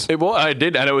 5 years. I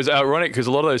did, and it was ironic because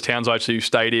a lot of those towns I actually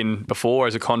stayed in before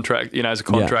as a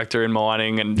contractor in mining.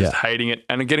 And just hating it,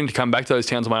 and getting to come back to those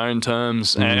towns on my own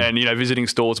terms, and visiting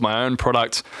stores, my own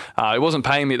product. It wasn't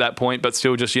paying me at that point, but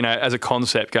still just as a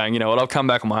concept, going, I'll come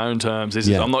back on my own terms.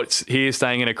 I'm not here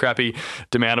staying in a crappy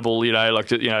demountable,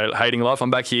 hating life. I'm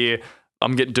back here.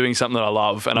 I'm doing something that I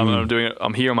love, and I'm doing it.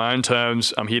 I'm here on my own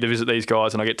terms. I'm here to visit these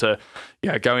guys, and I get to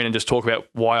go in and just talk about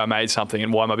why I made something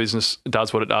and why my business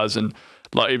does what it does. And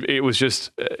like it was just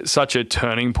such a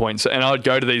turning point. So, and I'd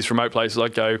go to these remote places.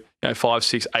 I'd go 5,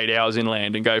 6, 8 hours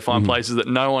inland and go find places that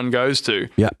no one goes to.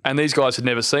 Yeah. And these guys had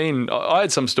never seen. I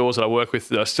had some stores that I work with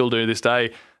that I still do to this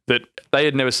day that they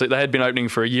had never seen. They had been opening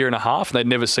for a year and a half, and they'd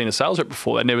never seen a sales rep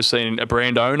before. They'd never seen a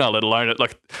brand owner, let alone it.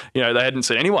 They hadn't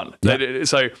seen anyone. Yeah.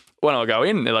 So when I go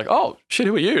in, they're like, "Oh shit,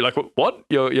 who are you? Like, what?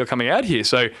 You're coming out here?"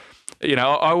 So.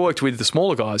 I worked with the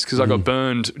smaller guys because I got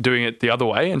burned doing it the other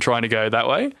way and trying to go that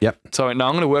way. Yep. So I'm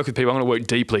going to work with people. I'm going to work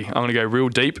deeply. I'm going to go real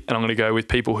deep, and I'm going to go with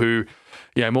people who,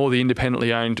 more the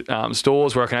independently owned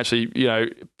stores where I can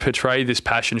actually, portray this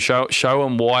passion, show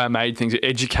them why I made things,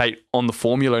 educate on the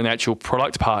formula and the actual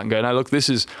product part, and go, no, look, this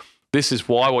is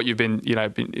why what you've been,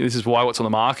 this is why what's on the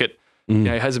market.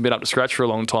 It hasn't been up to scratch for a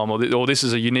long time, or this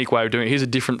is a unique way of doing it. Here's a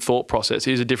different thought process.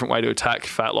 Here's a different way to attack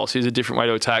fat loss. Here's a different way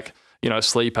to attack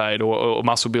sleep aid or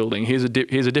muscle building. Here's a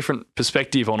different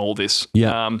perspective on all this.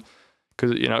 Yeah.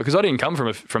 Because I didn't come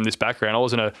from this background. I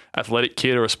wasn't an athletic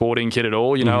kid or a sporting kid at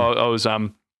all. I was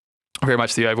very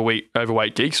much the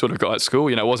overweight geek sort of guy at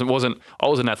school. I was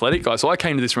an athletic guy, so I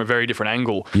came to this from a very different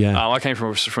angle. Yeah. I came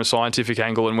from a scientific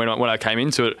angle, and when I came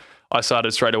into it, I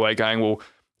started straight away going, well,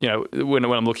 when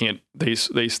I'm looking at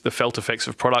the felt effects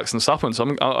of products and supplements,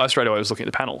 I straight away was looking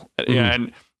at the panel.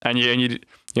 And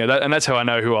that's how I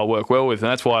know who I'll work well with,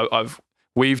 and that's why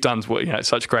we've done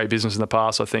such great business in the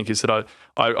past. I think is that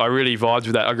I really vibed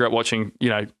with that. I grew up watching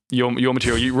your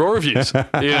material, raw reviews.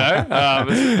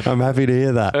 I'm happy to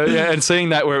hear that. And seeing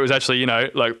that where it was actually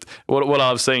like what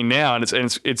I'm seeing now, and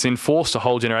it's enforced a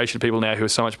whole generation of people now who are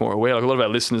so much more aware. Like a lot of our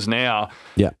listeners now,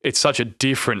 it's such a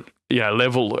different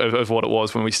level of what it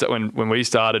was when we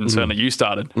started, and certainly you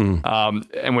started.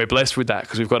 And we're blessed with that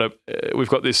because we've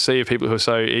got this sea of people who are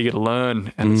so eager to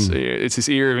learn, and it's this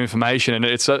era of information, and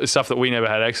it's stuff that we never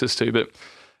had access to.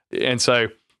 And so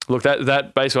look,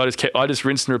 that basically I just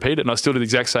rinsed and repeated, and I still do the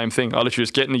exact same thing. I literally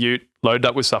just get in the ute, load it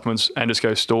up with supplements, and just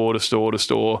go store to store to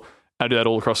store. I do that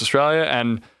all across Australia,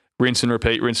 and rinse and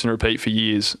repeat for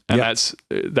years, and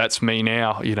that's me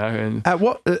now. And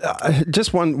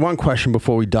just one question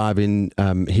before we dive in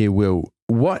here, Will.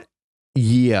 What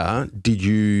year did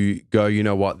you go,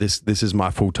 what, this is my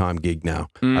full-time gig now?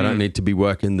 I don't need to be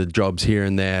working the jobs here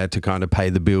and there to kind of pay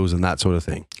the bills and that sort of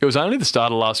thing? It was only the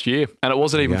start of last year, and it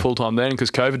wasn't even full-time then because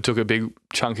COVID took a big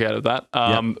chunk out of that.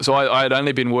 So I had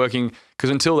only been working, because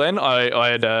until then I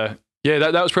had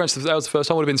that was pretty much, that was the first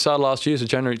time. Would have been started last year. So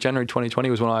January 2020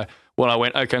 was when I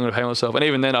went, okay, I'm going to pay myself. And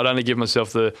even then, I'd only give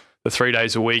myself the 3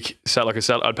 days a week. So like I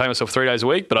said, I'd pay myself 3 days a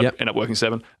week, but I'd end up working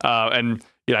 7. And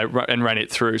and ran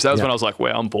it through. So that was Yeah. when I was like,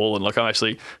 wow, I'm balling. Like I'm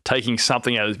actually taking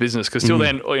something out of this business. Because till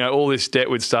then, all this debt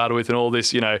we'd started with and all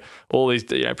this, all these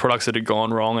products that had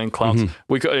gone wrong and clumps,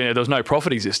 there was no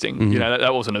profit existing.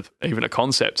 That wasn't even a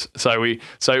concept. So it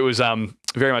was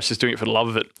very much just doing it for the love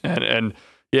of it. And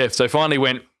so finally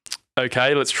went,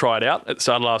 okay, let's try it out at the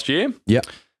start of last year. Yeah.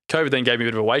 COVID then gave me a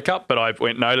bit of a wake up, but I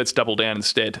went, no, let's double down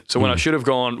instead. So when I should have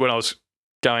gone, when I was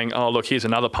going, oh, look, here's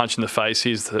another punch in the face.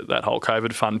 Here's that whole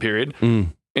COVID fun period.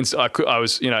 I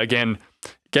was, again,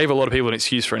 gave a lot of people an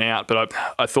excuse for an out, but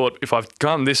I thought if I've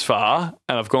gone this far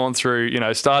and I've gone through,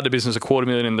 started a business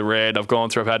 $250,000 in the red, I've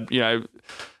had,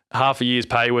 half a year's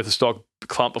pay worth of stock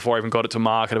clump before I even got it to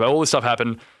market, about all this stuff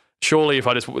happened. Surely if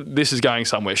this is going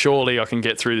somewhere, surely I can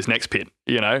get through this next pit,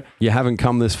 You haven't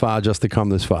come this far just to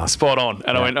come this far. Spot on.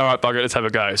 And I went, all right, bugger it, let's have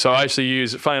a go. So I actually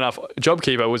used, funny enough,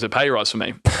 JobKeeper was a pay rise for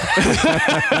me.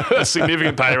 A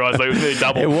significant pay rise. Like it was nearly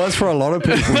double. It was for a lot of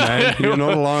people, man. You're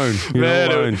not alone. You're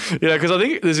not alone. Because I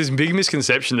think there's this big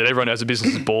misconception that everyone who has a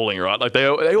business is balling, right? Like they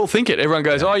all think it. Everyone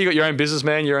goes, oh, you got your own business,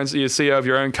 man. You're CEO of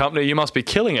your own company. You must be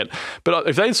killing it. But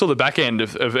if they saw the back end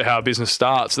of how a business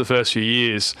starts the first few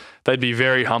years, they'd be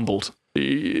very humbled.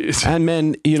 And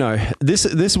man, this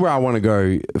is where I want to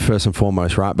go first and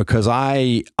foremost, right? Because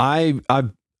I've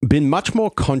been much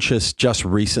more conscious just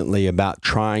recently about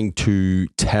trying to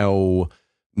tell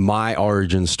my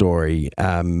origin story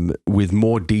with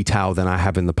more detail than I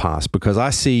have in the past, because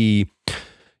I see,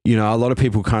 a lot of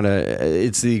people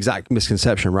it's the exact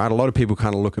misconception, right? A lot of people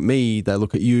kind of look at me, they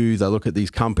look at you, they look at these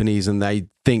companies and they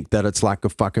think that it's like a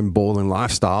fucking balling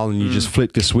lifestyle and you just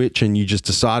flicked a switch and you just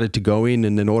decided to go in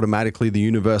and then automatically the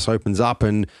universe opens up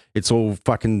and it's all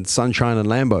fucking sunshine and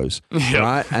Lambos,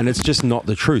 right? And it's just not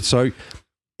the truth. So,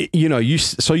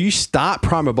 you start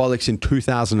Primabolics in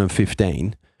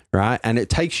 2015, right? And it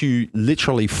takes you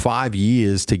literally 5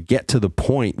 years to get to the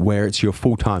point where it's your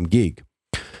full-time gig.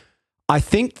 I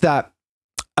think that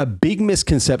a big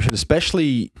misconception,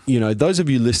 especially, those of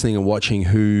you listening and watching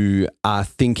who are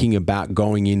thinking about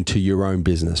going into your own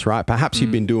business, right? Perhaps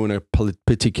you've been doing a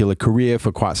particular career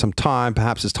for quite some time.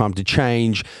 Perhaps it's time to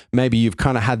change. Maybe you've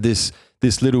kind of had this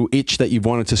little itch that you've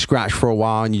wanted to scratch for a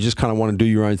while and you just kind of want to do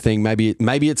your own thing.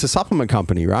 Maybe it's a supplement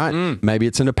company, right? Maybe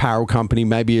it's an apparel company.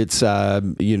 Maybe it's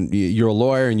you're a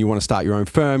lawyer and you want to start your own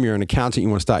firm. You're an accountant, you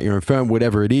want to start your own firm,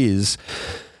 whatever it is.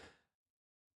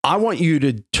 I want you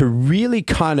to really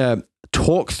kind of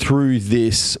talk through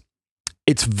this.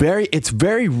 It's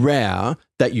very rare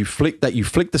that you flick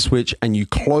the switch and you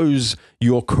close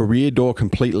your career door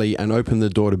completely and open the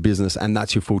door to business and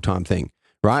that's your full-time thing,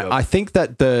 right? Yep. I think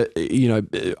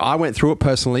that I went through it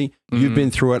personally. You've been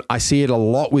through it. I see it a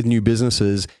lot with new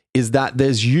businesses, is that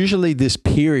there's usually this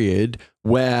period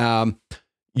where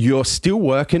you're still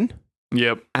working.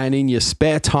 Yep. And in your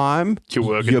spare time,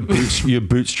 you're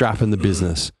bootstrapping the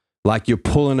business. Like you're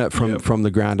pulling it from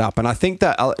the ground up. And I think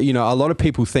that, a lot of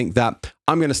people think that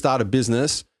I'm going to start a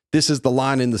business. This is the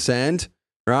line in the sand,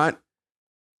 right?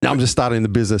 Now I'm just starting the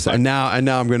business and now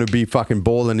I'm going to be fucking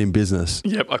balling in business.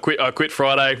 Yep. I quit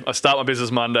Friday. I start my business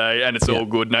Monday and it's all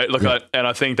good. No, look,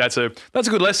 I think that's a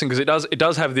good lesson because it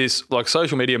does have this, like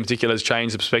social media in particular has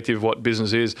changed the perspective of what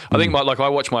business is. I think I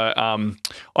watch my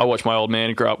old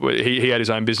man grow up. He had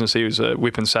his own business. He was a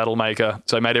whip and saddle maker.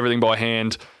 So he made everything by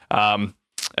hand. And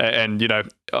I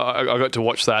got to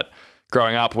watch that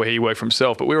growing up where he worked for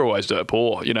himself, but we were always dirt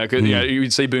poor, because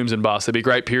you'd see booms and busts. There'd be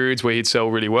great periods where he'd sell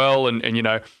really well and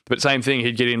but same thing,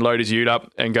 he'd get in, load his ute up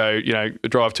and go,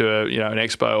 drive to an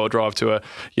expo or drive to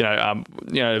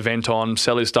event on,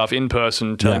 sell his stuff in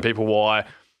person, telling people why.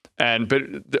 But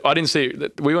I didn't see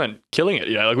that we weren't killing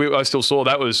it, I still saw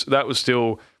that was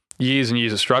still years and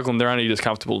years of struggle and they're only just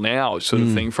comfortable now sort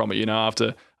of thing from it,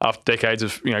 after decades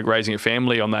of raising a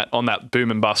family on that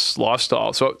boom and bust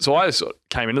lifestyle. So I just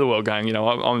came into the world going,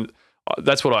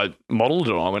 that's what I modeled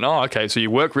it on. I went, oh, okay, so you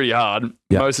work really hard.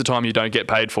 Yep. Most of the time you don't get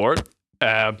paid for it,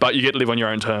 but you get to live on your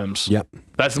own terms. Yep.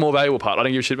 That's the more valuable part. I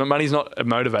don't give a shit. But money's not a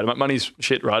motivator. Money's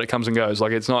shit, right? It comes and goes.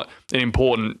 Like it's not an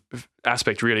important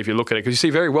aspect really if you look at it, because you see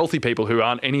very wealthy people who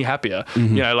aren't any happier.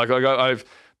 I've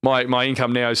My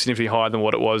income now is significantly higher than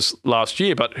what it was last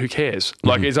year, but who cares?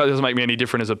 Like it doesn't make me any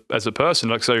different as a person.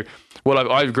 Like so,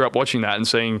 I grew up watching that and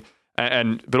seeing,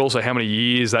 but also how many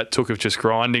years that took of just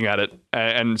grinding at it,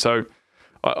 and so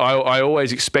I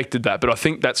always expected that, but I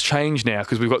think that's changed now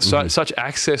because we've got such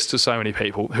access to so many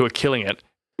people who are killing it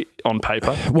on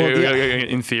paper,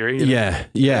 in theory. Yeah.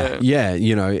 The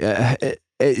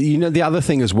other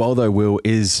thing as well, though, Will,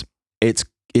 is it's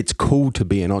cool to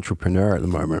be an entrepreneur at the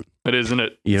moment. It is, isn't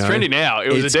it? It's trendy now.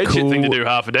 It was a dead shit thing to do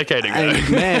half a decade ago.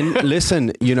 And man,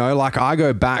 listen, like I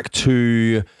go back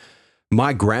to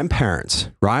my grandparents,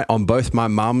 right, on both my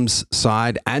mum's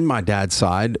side and my dad's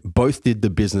side, both did the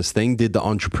business thing, did the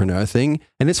entrepreneur thing,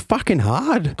 and it's fucking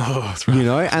hard. Oh, that's right. You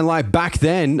know, and like back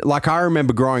then, like I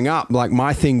remember growing up, like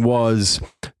my thing was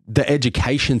the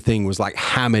education thing was like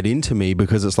hammered into me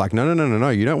because it's like, no.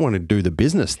 You don't want to do the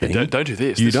business thing. Don't do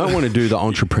this. You don't want to do the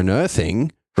entrepreneur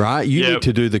thing. Right. You Yep. need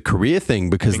to do the career thing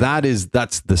because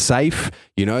that's the safe,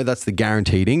 you know, that's the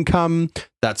guaranteed income.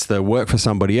 That's the work for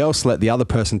somebody else. Let the other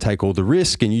person take all the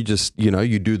risk and you just, you know,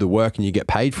 you do the work and you get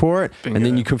paid for it. Bingo. And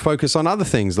then you can focus on other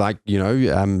things like, you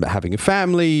know, having a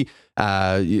family,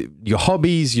 your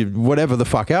hobbies, whatever the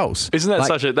fuck else. Isn't that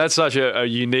Like- that's such a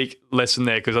unique lesson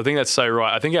there? Because I think that's so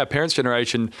right. I think our parents'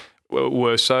 generation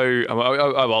were so,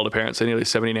 I have older parents, they're nearly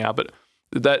 70 now, but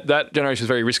that generation is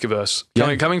very risk averse.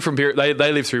 Coming from period,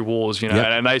 they lived through wars, you know,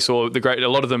 Yeah. and they saw a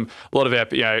lot of our,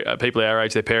 you know, people our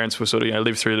age, their parents were sort of, you know,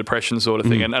 lived through the Depression sort of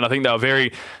thing. And I think they were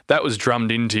that was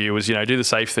drummed into you was, you know, do the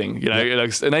safe thing, you know,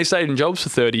 and they stayed in jobs for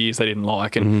 30 years they didn't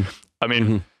like. And I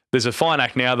mean, there's a fine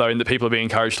act now, though, in that people are being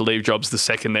encouraged to leave jobs the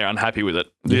second they're unhappy with it.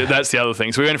 Yeah. That's the other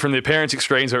thing. So we went from the parents'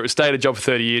 extremes where it was stay at a job for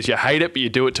 30 years, you hate it, but you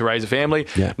do it to raise a family.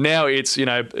 Yeah. Now it's, you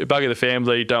know, bugger the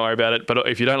family, don't worry about it. But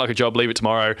if you don't like a job, leave it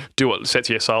tomorrow, do what sets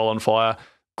your soul on fire.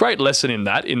 Great lesson in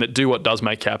that do what does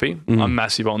make you happy. I'm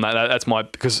massive on that. That's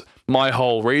because my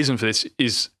whole reason for this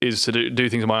is to do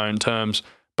things on my own terms.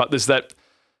 But there's that,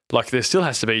 like there still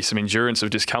has to be some endurance of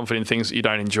discomfort in things that you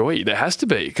don't enjoy. There has to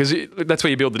be, because that's where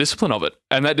you build the discipline of it.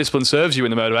 And that discipline serves you when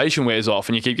the motivation wears off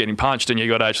and you keep getting punched and you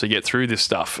got to actually get through this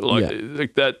stuff. Like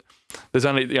that, there's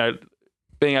only, you know,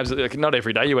 being absolutely, like, not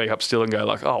every day you wake up still and go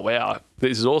like, oh, wow,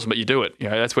 this is awesome, but you do it. You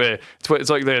know, that's where it's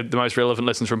like the most relevant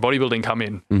lessons from bodybuilding come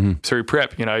in through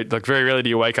prep. You know, like very rarely do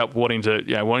you wake up wanting to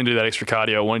do that extra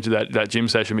cardio, wanting to do that gym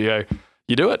session, but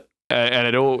you do it. And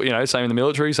it all, you know, same in the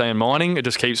military, same in mining, it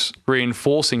just keeps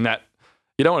reinforcing that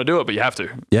you don't want to do it, but you have to.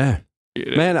 Yeah.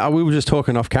 You know? Man, we were just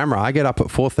talking off camera. I get up at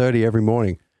 4:30 every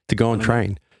morning to go and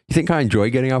train. You think I enjoy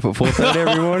getting up at 4:30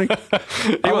 every morning?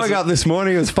 I woke up this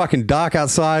morning, it was fucking dark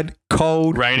outside,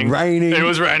 cold, Raining. It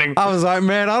was raining. I was like,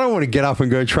 man, I don't want to get up and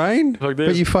go train. Like this.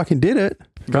 But you fucking did it,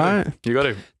 right? You got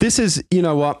to. This is, you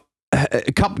know what,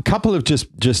 a couple of just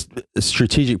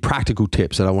strategic practical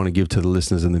tips that I want to give to the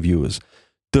listeners and the viewers.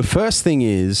 The first thing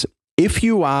is, if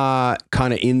you are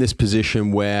kind of in this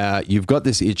position where you've got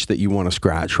this itch that you want to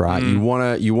scratch, right? You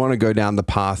want to go down the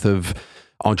path of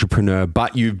entrepreneur,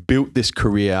 but you've built this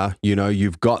career, you know,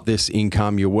 you've got this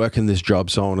income, you're working this job,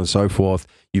 so on and so forth.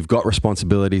 You've got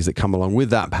responsibilities that come along with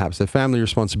that, perhaps they're family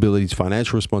responsibilities,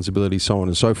 financial responsibilities, so on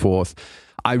and so forth.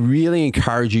 I really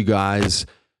encourage you guys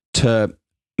to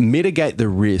mitigate the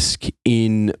risk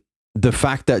in the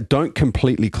fact that don't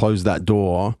completely close that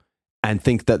door and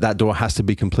think that door has to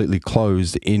be completely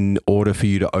closed in order for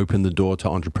you to open the door to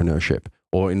entrepreneurship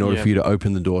or in order for you to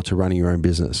open the door to running your own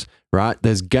business, right?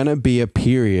 There's going to be a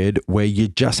period where you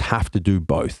just have to do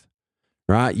both,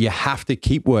 right? You have to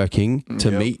keep working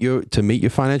to meet your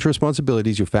financial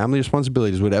responsibilities, your family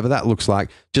responsibilities, whatever that looks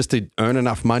like, just to earn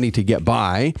enough money to get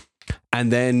by.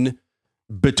 And then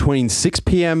between 6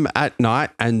 p.m. at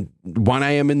night and 1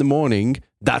 a.m. in the morning,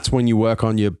 that's when you work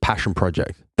on your passion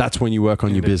project. That's when you work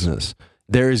on your business.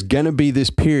 There is going to be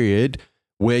this period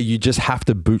where you just have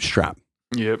to bootstrap.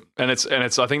 Yeah, and it's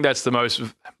I think that's the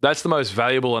most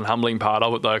valuable and humbling part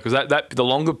of it though, because that the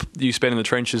longer you spend in the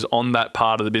trenches on that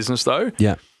part of the business though,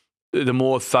 the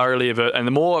more thoroughly of it, and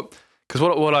the more, because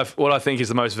what I think is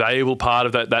the most valuable part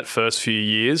of that first few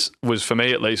years was, for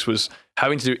me at least, was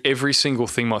having to do every single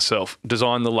thing myself,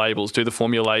 design the labels, do the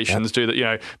formulations, do the, you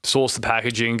know, source the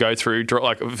packaging, go through,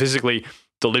 like physically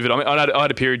deliver it. I mean, I had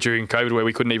a period during COVID where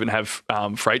we couldn't even have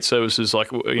freight services,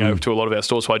 like, you know, to a lot of our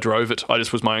stores. So I drove it. I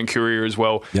just was my own courier as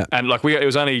well. Yeah. And like it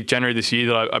was only January this year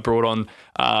that I brought on,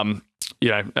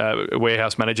 a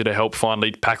warehouse manager to help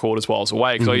finally pack orders while I was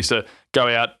away. Because I used to go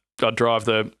out, I'd drive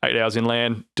the 8 hours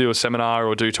inland, do a seminar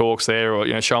or do talks there, or,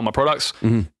 you know, show them my products.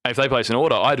 And if they place an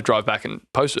order, I had to drive back and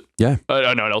post it. Yeah, I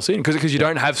don't know what else in, because you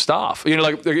don't have staff. You know,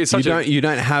 like it's such you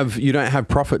don't have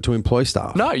profit to employ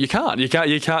staff. No, you can't.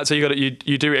 So you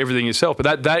do everything yourself.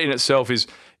 But that in itself is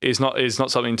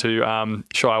not something to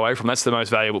shy away from. That's the most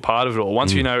valuable part of it all.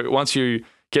 Once you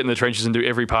get in the trenches and do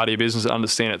every part of your business and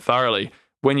understand it thoroughly,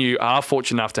 when you are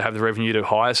fortunate enough to have the revenue to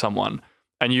hire someone,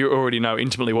 and you already know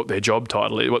intimately what their job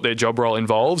title is, what their job role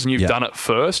involves, and you've done it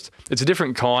first, it's a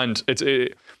different kind.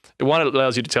 One, it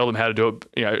allows you to tell them how to do it,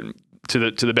 you know, to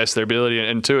the best of their ability,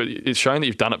 and two, it's showing that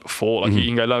you've done it before. Like you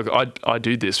can go, look, I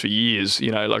do this for years.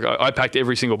 You know, like I packed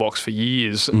every single box for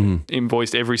years,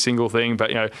 invoiced every single thing.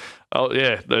 But, you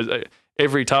know,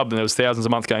 every tub, and there was thousands a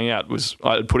month going out,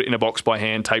 I'd put it in a box by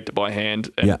hand, taped it by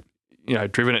hand, and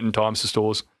driven it in times to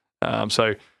stores.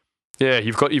 So yeah,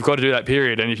 you've got to do that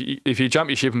period. And if you jump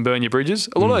your ship and burn your bridges,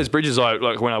 a lot of those bridges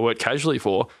when I worked casually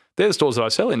for, they're the stores that I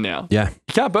sell in now. Yeah.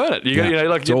 You can't burn it.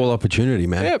 It's all opportunity,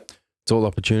 man. Yeah. It's all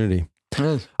opportunity.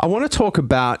 Yes. I want to talk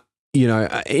about,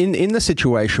 in the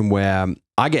situation where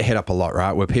I get hit up a lot,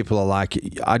 right? Where people are like,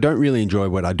 I don't really enjoy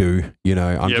what I do.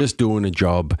 I'm just doing a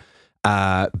job,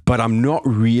 but I'm not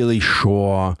really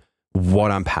sure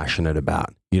what I'm passionate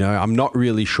about. I'm not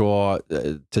really sure,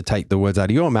 to take the words out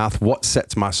of your mouth, what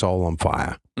sets my soul on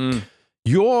fire.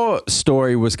 Your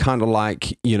story was kind of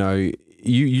like,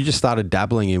 you just started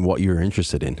dabbling in what you were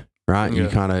interested in, right? Yeah. You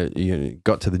kind of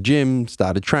got to the gym,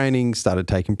 started training, started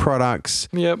taking products.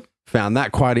 Yep. Found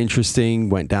that quite interesting,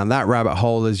 went down that rabbit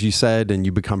hole, as you said, and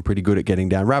you become pretty good at getting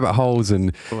down rabbit holes.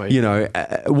 And,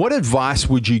 what advice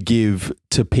would you give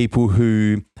to people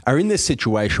who are in this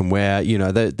situation where,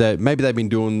 maybe they've been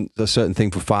doing a certain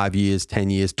thing for 5 years, 10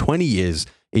 years, 20 years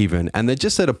even, and they're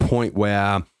just at a point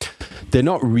where they're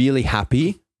not really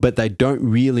happy, but they don't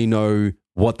really know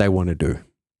what they want to do?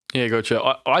 Yeah,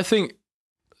 gotcha. I think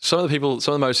some of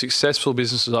the most successful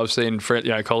businesses I've seen,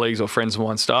 colleagues or friends of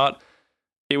mine start,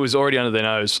 it was already under their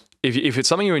nose. If it's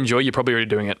something you enjoy, you're probably already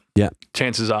doing it. Yeah.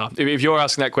 Chances are. If you're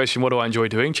asking that question, what do I enjoy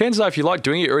doing? Chances are, if you like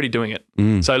doing it, you're already doing it.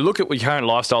 So look at your current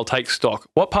lifestyle, take stock.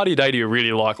 What part of your day do you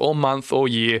really like, or month, or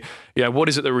year? What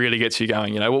is it that really gets you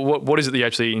going? What is it that you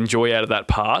actually enjoy out of that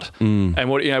part? And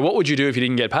what would you do if you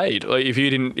didn't get paid? Like if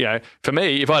you didn't, for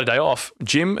me, if I had a day off,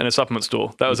 gym and a supplement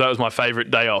store, that was my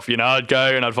favorite day off. I'd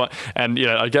go and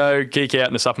I'd go geek out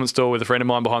in a supplement store with a friend of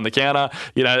mine behind the counter,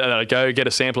 and I'd go get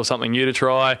a sample of something new to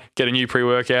try, get a new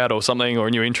pre-workout or something, or a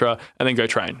new intra, and then go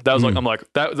train. That was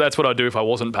that's what I'd do if I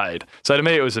wasn't paid. So to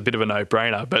me, it was a bit of a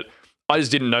no-brainer, but I just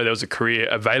didn't know there was a career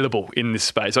available in this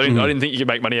space. I didn't think you could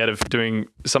make money out of doing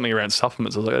something around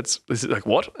supplements. I was like, this is like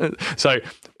what? So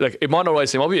it might not always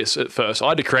seem obvious at first. I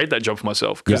had to create that job for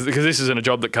myself because this isn't a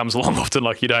job that comes along often.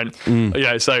 Like you don't,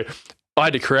 so I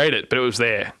had to create it, but it was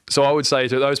there. So I would say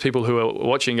to those people who are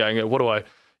watching going, what do I,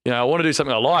 I want to do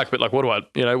something I like, but like, what do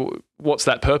I, what's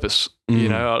that purpose?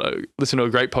 I listened to a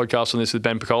great podcast on this with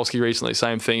Ben Pekulski recently.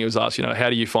 Same thing. He was asked, how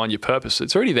do you find your purpose?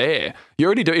 It's already there. You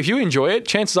already do. If you enjoy it,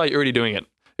 chances are you're already doing it.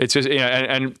 It's just,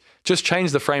 and just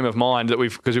change the frame of mind that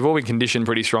because we've all been conditioned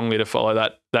pretty strongly to follow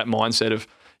that mindset of,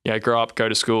 grow up, go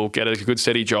to school, get a good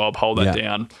steady job, hold that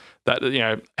down.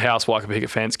 That, house, wife, picket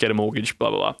fence, get a mortgage, blah,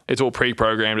 blah, blah. It's all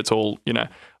pre-programmed. It's all,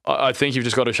 I think you've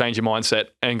just got to change your mindset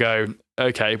and go,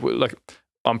 okay, like,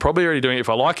 I'm probably already doing it. If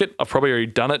I like it, I've probably already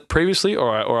done it previously,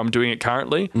 or I'm doing it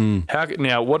currently.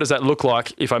 Now, what does that look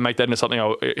like if I make that into something?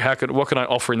 What can I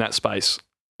offer in that space?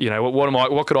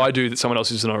 What could I do that someone else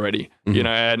isn't already? And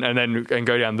then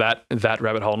go down that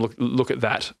rabbit hole and look at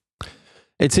that.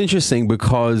 It's interesting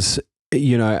because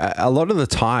a lot of the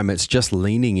time it's just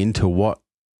leaning into what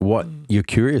you're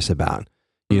curious about.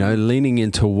 Leaning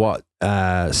into what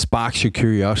sparks your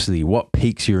curiosity, what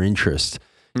piques your interest.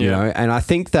 And I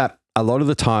think that a lot of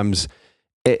the times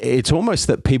it's almost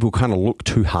that people kind of look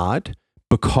too hard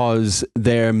because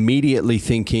they're immediately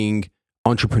thinking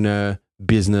entrepreneur,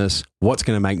 business, what's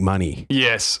going to make money?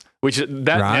 Yes.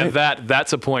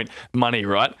 That's a point. Money,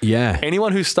 right? Yeah.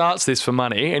 Anyone who starts this for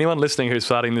money, anyone listening who's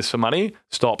starting this for money,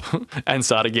 stop and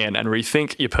start again and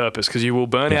rethink your purpose because you will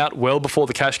burn out well before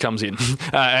the cash comes in.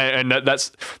 And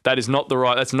that is not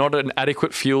that's not an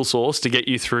adequate fuel source to get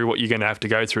you through what you're going to have to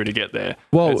go through to get there.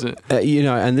 Well,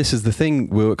 and this is the thing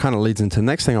where it kind of leads into the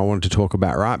next thing I wanted to talk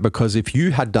about, right? Because if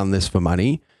you had done this for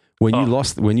money, when you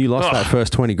lost that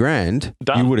first 20 grand,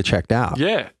 you would have checked out.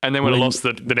 Yeah. And then when I lost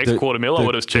the next quarter mil, I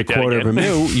would have checked out again. Quarter of a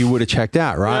mil, you would have checked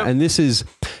out, right? Yeah. And this is,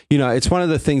 it's one of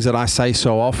the things that I say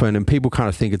so often and people kind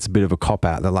of think it's a bit of a cop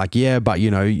out. They're like, yeah, but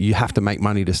you have to make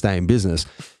money to stay in business.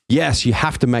 Yes, you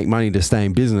have to make money to stay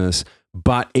in business.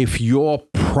 But if your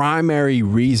primary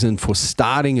reason for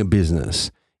starting a business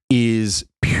is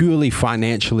purely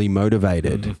financially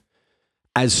motivated,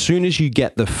 as soon as you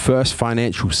get the first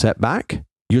financial setback,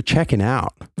 you're checking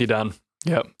out. You're done.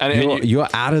 Yep. And you're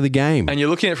out of the game. And you're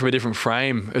looking at it from a different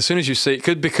frame. As soon as you see,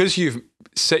 because you've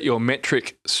set your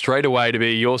metric straight away to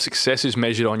be your success is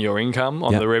measured on your income,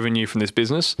 on the revenue from this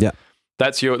business. Yeah.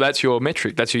 That's your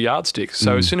metric. That's your yardstick.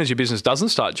 So as soon as your business doesn't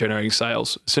start generating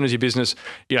sales, as soon as your business,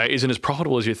 isn't as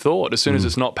profitable as you thought, as soon as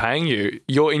it's not paying you,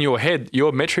 you're in your head,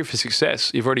 your metric for success,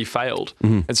 you've already failed.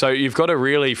 And so you've got to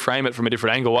really frame it from a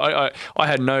different angle. I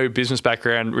had no business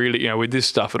background really, with this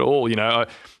stuff at all.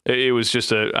 It was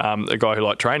just a guy who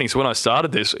liked training. So when I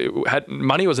started this,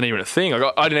 money wasn't even a thing.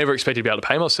 I never expected to be able to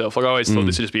pay myself. I always thought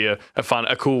this would just be a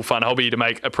cool, fun hobby to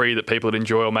make a pre that people would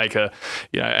enjoy or make and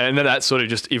then that sort of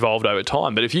just evolved over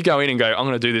time. But if you go in and go, I'm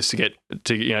going to do this to be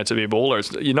a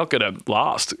baller, you're not going to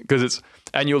last because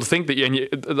and you'll think that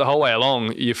the whole way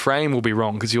along, your frame will be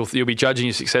wrong because you'll be judging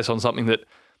your success on something that,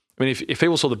 I mean, if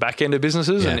people saw the back end of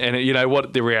businesses and you know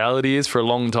what the reality is for a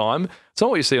long time, it's not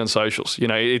what you see on socials. You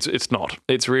know, it's not.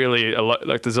 It's really a lot.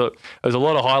 Like there's a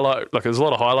lot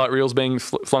of highlight reels being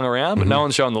flung around, but no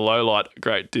one's showing the low light.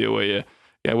 Great deal where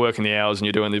you're working the hours and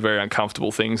you're doing the very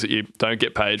uncomfortable things that you don't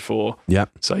get paid for. Yeah.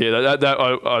 So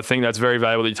I think that's very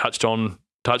valuable that you touch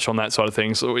on that side of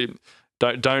things. So we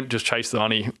don't just chase the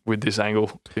money with this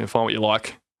angle. You know, find what you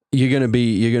like. You're gonna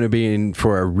be in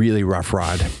for a really rough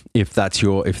ride if that's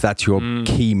your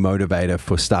key motivator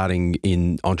for starting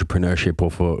in entrepreneurship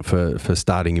or for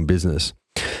starting in business.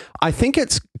 I think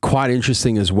it's quite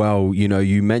interesting as well. You know,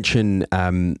 you mentioned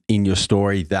in your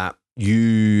story that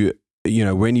you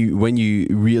know when you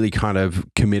really kind of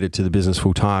committed to the business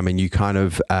full time and you kind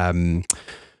of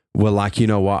were like, you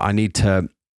know what, I need to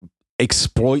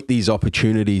exploit these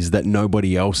opportunities that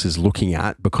nobody else is looking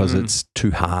at because it's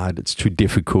too hard, it's too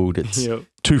difficult, it's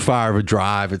too far of a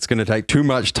drive, it's going to take too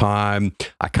much time,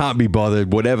 I can't be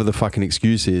bothered, whatever the fucking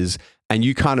excuse is. And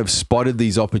you kind of spotted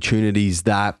these opportunities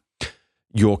that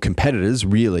your competitors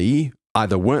really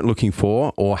either weren't looking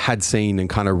for or had seen and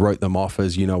kind of wrote them off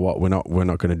as, you know what, we're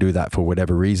not going to do that for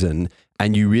whatever reason.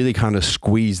 And you really kind of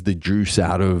squeezed the juice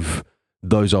out of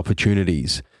those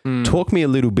opportunities. Talk me a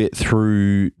little bit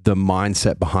through the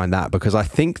mindset behind that, because I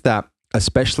think that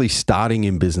especially starting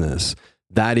in business,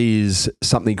 that is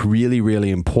something really,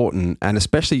 really important. And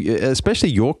especially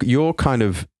your kind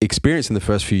of experience in the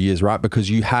first few years, right? Because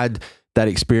you had that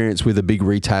experience with a big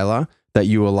retailer that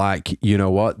you were like, you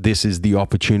know what, this is the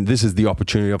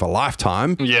opportunity of a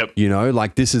lifetime. Yep. You know,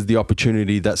 like this is the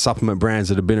opportunity that supplement brands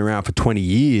that have been around for 20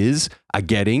 years are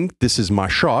getting. This is my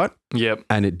shot. Yep.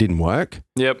 And it didn't work.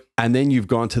 Yep. And then you've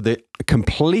gone to the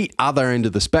complete other end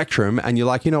of the spectrum and you're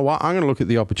like, you know what, I'm going to look at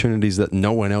the opportunities that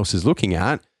no one else is looking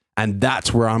at. And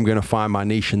that's where I'm going to find my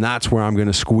niche, and that's where I'm going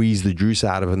to squeeze the juice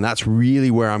out of, and that's really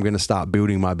where I'm going to start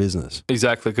building my business.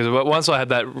 Exactly, because once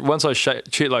I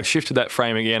shifted that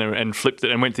frame again and flipped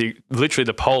it and went to literally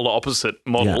the polar opposite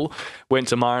model, went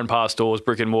to Myer and Pa stores,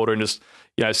 brick and mortar, and just,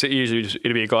 you know, usually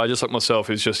it'd be a guy just like myself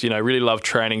who's just, you know, really loved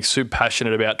training, super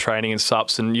passionate about training and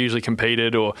sups, and usually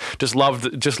competed or just loved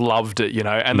it, you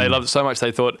know, and they loved it so much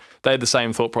they thought they had the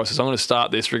same thought process. I'm going to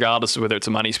start this regardless of whether it's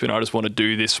a money spinner. I just want to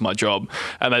do this for my job,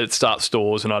 and they'd start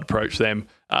stores and I'd approach them.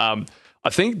 I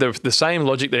think the same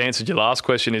logic that answered your last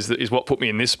question is what put me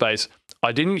in this space.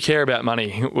 I didn't care about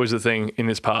money was the thing in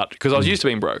this part because I was used to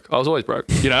being broke. I was always broke.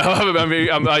 You know,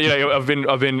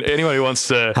 I've been anyone who wants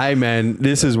to. Hey man,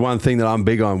 this is one thing that I'm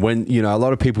big on. When, you know, a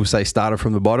lot of people say started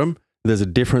from the bottom. There's a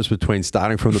difference between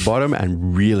starting from the bottom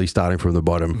and really starting from the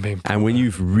bottom. And when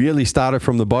you've really started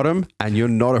from the bottom and you're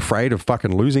not afraid of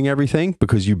fucking losing everything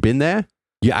because you've been there,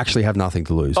 you actually have nothing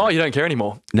to lose. Oh, you don't care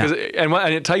anymore. No.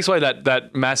 And it takes away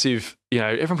that massive, you know,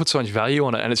 everyone puts so much value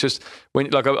on it. And it's just, when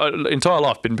like entire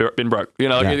life been broke, you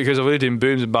know, because I've lived in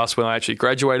booms and busts when I actually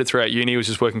graduated throughout uni, was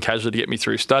just working casually to get me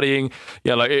through studying.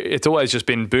 You know, like it's always just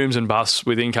been booms and busts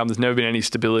with income. There's never been any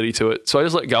stability to it. So I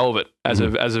just let go of it as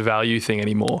a value thing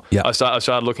anymore. Yeah. I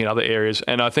started looking at other areas.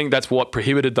 And I think that's what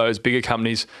prohibited those bigger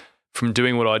companies from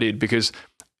doing what I did, because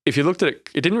if you looked at it,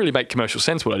 it didn't really make commercial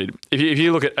sense what I did. If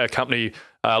you look at a company,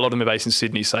 a lot of them are based in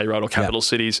Sydney, say, right, or capital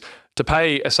cities, to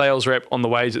pay a sales rep on the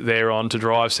wage that they're on to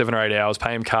drive 7 or 8 hours,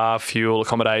 pay him car, fuel,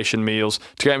 accommodation, meals,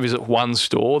 to go and visit one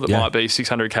store that might be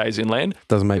 600 Ks inland.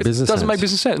 Doesn't make business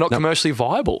sense. Not commercially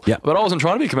viable. Yeah. But I wasn't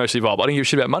trying to be commercially viable. I didn't give a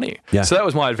shit about money. Yeah. So that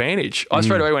was my advantage. I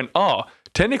straight away went,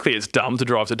 technically it's dumb to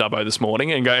drive to Dubbo this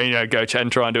morning and go chat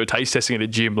and try and do a taste testing at a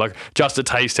gym, like just a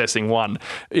taste testing one.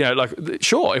 You know, like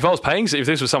sure, if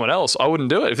this was someone else, I wouldn't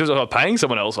do it. If I was paying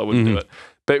someone else, I wouldn't do it.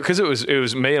 But because it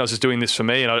was me and I was just doing this for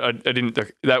me, and I didn't,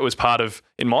 that was part of,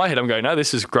 in my head, I'm going, no,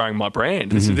 this is growing my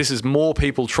brand. This is more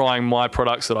people trying my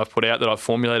products that I've put out, that I've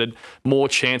formulated, more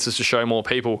chances to show more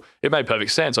people. It made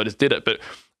perfect sense. I just did it. But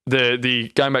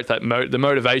the going back to that, the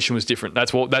motivation was different.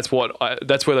 That's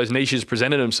where those niches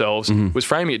presented themselves, was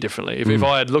framing it differently. If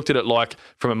I had looked at it like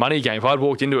from a money game, if I'd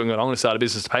walked into it and gone, I'm going to start a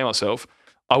business to pay myself,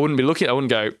 I wouldn't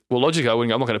go, well, logically, I'm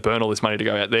not going to burn all this money to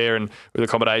go out there and with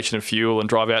accommodation and fuel and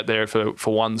drive out there for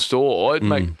one store.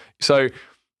 So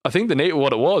I think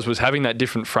what it was having that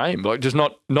different frame, like just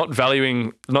not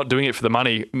valuing, not doing it for the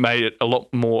money made it a lot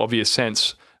more obvious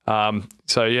sense.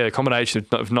 So yeah, a combination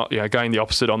of not going the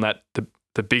opposite on that,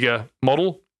 the bigger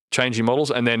model, changing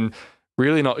models, and then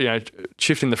really not,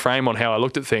 shifting the frame on how I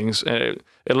looked at things. It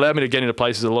allowed me to get into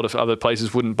places a lot of other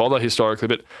places wouldn't bother historically,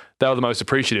 but they were the most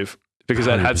appreciative. because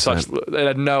they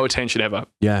had no attention ever.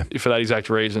 Yeah. For that exact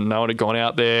reason. No one had gone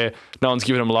out there. No one's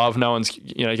given them love. No one's,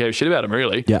 gave a shit about them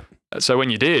really. Yeah. So when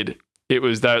you did, it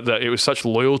was that it was such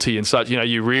loyalty and such,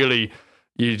 we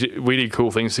did cool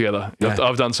things together. Yeah.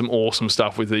 I've done some awesome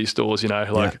stuff with these stores,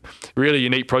 really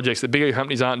unique projects that bigger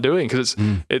companies aren't doing, because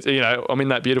it's I'm in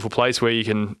that beautiful place where you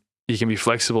can be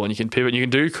flexible and you can pivot and you can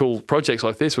do cool projects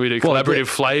like this where we do collaborative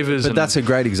flavors. But that's a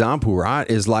great example, right?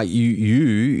 Is like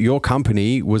your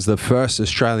company was the first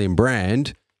Australian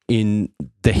brand in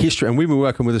the history, and we've been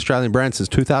working with Australian brands since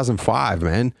 2005,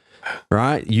 man.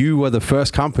 Right? You were the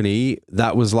first company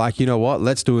that was like, you know what?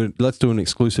 Let's do an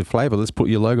exclusive flavor. Let's put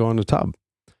your logo on the tub.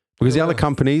 Because the other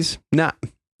companies, not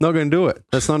going to do it.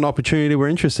 That's not an opportunity we're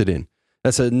interested in.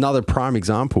 That's another prime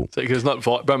example. Because it's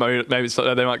not, maybe it's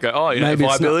not, they might go,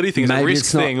 viability thing is a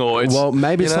risk thing, or it's,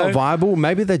 maybe it's not viable.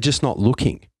 Maybe they're just not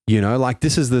looking. Like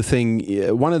this is the thing.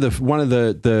 One of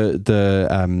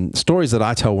the stories that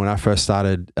I tell when I first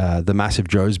started the Massive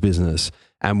Joe's business,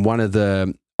 and one of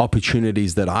the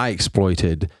opportunities that I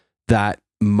exploited that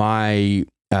my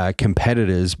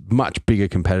competitors, much bigger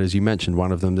competitors, you mentioned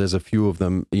one of them, there's a few of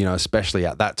them, especially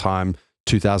at that time,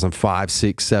 2005,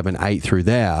 6, 7, 8 through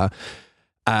there,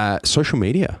 social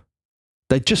media,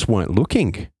 they just weren't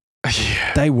looking.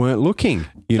 Yeah. They weren't looking,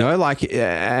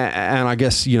 and I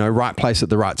guess, right place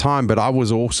at the right time. But I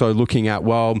was also looking at,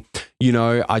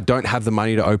 I don't have the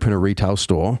money to open a retail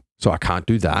store, so I can't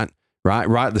do that. Right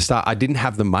at the start, I didn't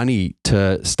have the money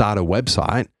to start a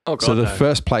website. Oh, God, so the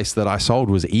first place that I sold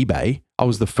was eBay. I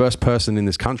was the first person in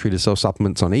this country to sell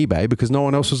supplements on eBay because no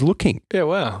one else was looking. Yeah,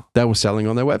 wow. They were selling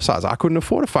on their websites. I couldn't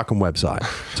afford a fucking website.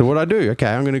 So what I do? Okay,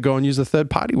 I'm going to go and use a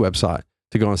third-party website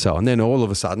to go and sell. And then all of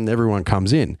a sudden, everyone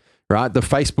comes in, right? The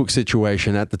Facebook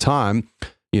situation at the time,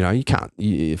 you can't.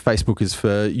 Facebook is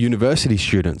for university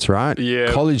students, right?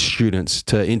 Yeah. College students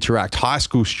to interact. High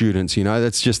school students,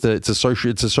 that's just it's a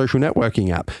social networking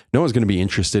app. No one's going to be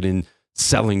interested in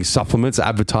selling supplements,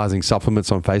 advertising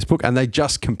supplements on Facebook, and they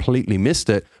just completely missed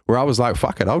it. Where I was like,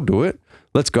 "Fuck it, I'll do it.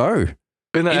 Let's go."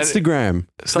 Instagram,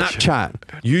 Snapchat,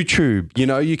 YouTube.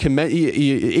 You can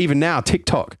even now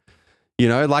TikTok.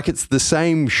 It's the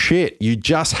same shit. You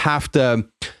just have to.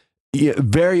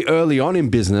 Very early on in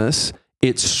business,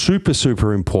 it's super,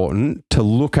 super important to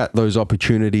look at those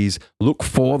opportunities, look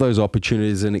for those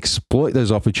opportunities and exploit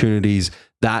those opportunities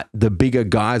that the bigger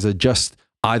guys are just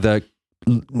either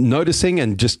noticing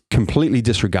and just completely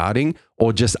disregarding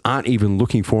or just aren't even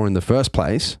looking for in the first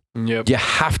place. Yep. You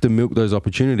have to milk those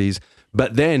opportunities.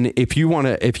 But then if you want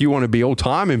to be all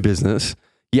time in business,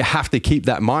 you have to keep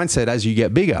that mindset as you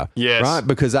get bigger. Yes. Right?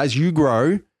 Because as you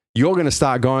grow, you're going to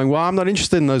start going, well, I'm not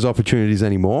interested in those opportunities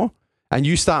anymore. And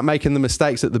you start making the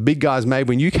mistakes that the big guys made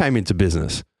when you came into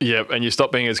business. Yeah, and you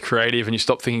stop being as creative and you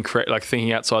stop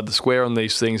thinking outside the square on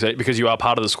these things because you are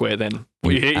part of the square then.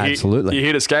 Absolutely. You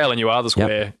hit a scale and you are the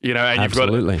square, and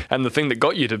Absolutely. you've got and the thing that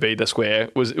got you to be the square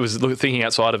was thinking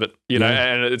outside of it,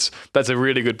 and that's a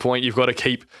really good point. You've got to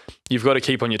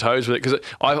keep on your toes with it, because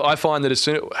I find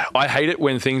that I hate it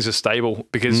when things are stable,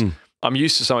 because I'm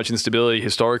used to so much instability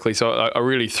historically, so I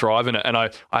really thrive in it. And I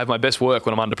have my best work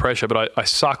when I'm under pressure, but I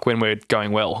suck when we're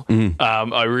going well.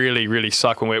 I really, really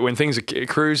suck when things are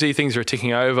cruisy, things are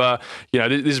ticking over.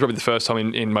 This is probably the first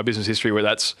time in my business history where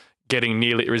that's getting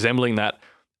nearly resembling that.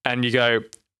 And you go,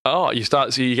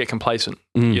 you get complacent,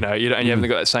 and you haven't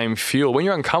got that same fuel. When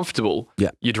you're uncomfortable,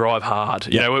 you drive hard.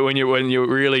 When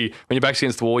your back's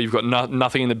against the wall, you've got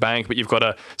nothing in the bank, but you've got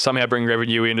to somehow bring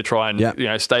revenue in to try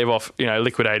and stave off,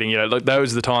 liquidating.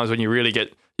 Those are the times when you really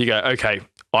you go, okay,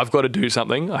 I've got to do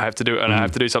something. I have to do it, and I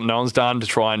have to do something no one's done to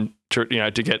try and to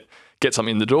get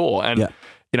something in the door. And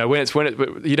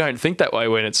when you don't think that way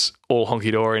when it's all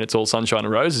honky dory and it's all sunshine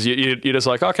and roses. You're just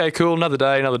like, okay, cool, another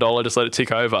day, another dollar, just let it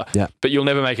tick over. Yeah. But you'll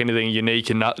never make anything unique,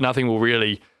 and nothing will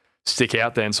really stick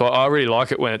out then. So I really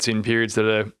like it when it's in periods that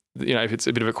are, if it's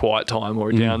a bit of a quiet time or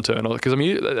a downturn,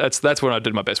 because that's when I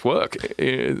did my best work.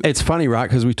 It's funny, right?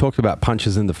 Because we talked about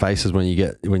punches in the faces when you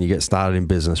get started in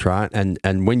business, right?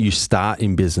 And when you start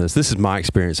in business, this is my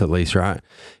experience at least, right?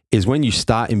 Is when you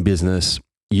start in business,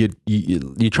 you're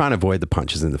trying to avoid the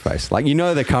punches in the face. Like,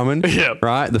 they're coming,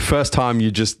 right? The first time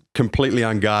you're just completely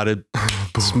unguarded,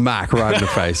 smack right in the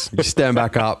face. You stand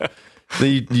back up,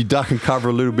 then you duck and cover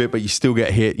a little bit, but you still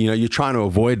get hit. You're trying to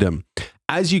avoid them.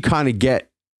 As you kind of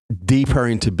get deeper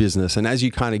into business, and as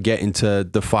you kind of get into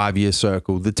the 5-year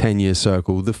circle, the 10-year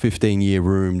circle, the 15-year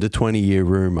room, the 20-year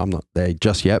room, I'm not there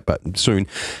just yet, but soon,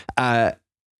 it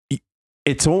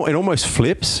almost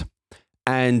flips.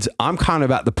 And I'm kind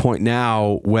of at the point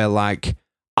now where, like,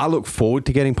 I look forward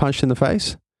to getting punched in the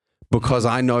face, because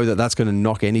I know that that's going to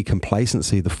knock any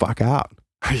complacency the fuck out.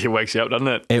 It wakes you up, doesn't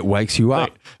it? It wakes you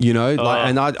up, you know, like,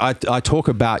 and I talk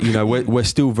about, you know, we're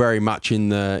still very much in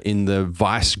the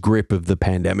vice grip of the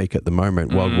pandemic at the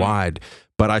moment worldwide.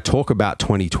 But I talk about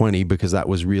 2020 because that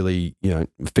was really, you know,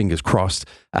 fingers crossed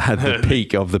at the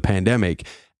peak of the pandemic.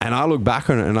 And I look back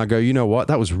on it and I go, you know what?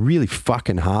 That was really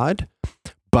fucking hard.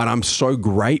 But I'm so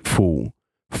grateful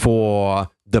for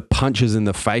the punches in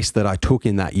the face that I took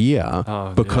in that year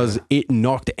because it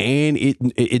knocked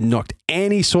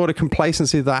any sort of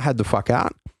complacency that I had to fuck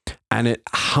out, and it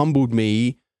humbled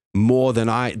me more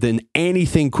than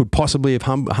anything could possibly have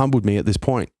humbled me at this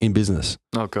point in business.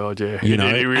 Oh God, yeah. You know,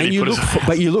 it really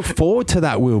and you look forward to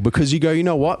that, Will, because you go, you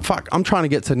know what? Fuck, I'm trying to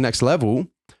get to the next level,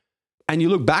 and you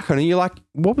look back on it, and you're like,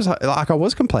 what was I like? I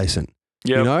was complacent.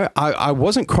 Yep. You know, I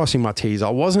wasn't crossing my T's. I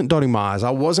wasn't dotting my I's.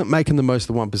 I wasn't making the most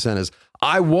of the 1%ers.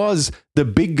 I was the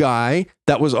big guy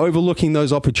that was overlooking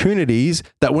those opportunities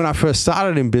that when I first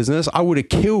started in business, I would have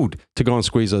killed to go and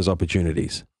squeeze those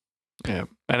opportunities. Yeah.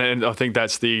 And I think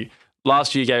that's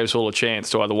last year gave us all a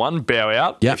chance to either one, bow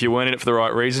out. Yep. If you weren't in it for the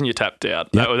right reason, you tapped out.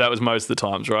 Yep. That was most of the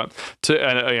times, right?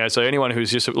 So anyone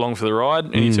who's just along for the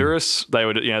ride, any tourists, they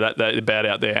would, you know, they bowed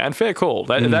out there. And fair call.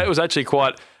 That was actually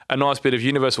quite a nice bit of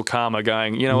universal karma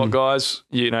going, you know what, guys,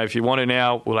 you know, if you want to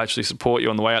now, we'll actually support you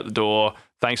on the way out the door.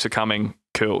 Thanks for coming.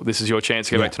 Cool. This is your chance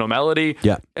to go back to normality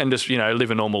and just, you know,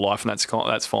 live a normal life, and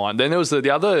that's fine. Then there was the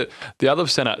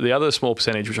other small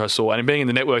percentage which I saw, and being in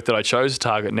the network that I chose to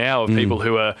target now of people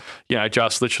who are, you know,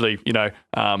 just literally, you know,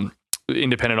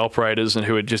 independent operators and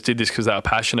who had just did this because they were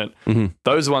passionate.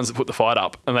 Those are the ones that put the fight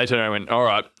up, and they turned around and went, all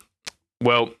right,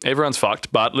 well, everyone's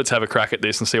fucked, but let's have a crack at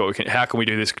this and see how can we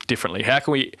do this differently? How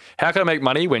can I make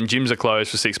money when gyms are closed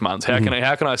for 6 months? How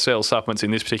can I sell supplements in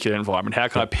this particular environment? How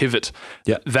can I pivot?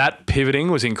 Yeah. That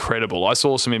pivoting was incredible. I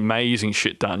saw some amazing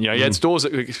shit done. You know, you had stores that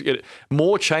get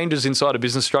more changes inside a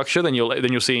business structure than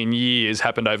you'll see in years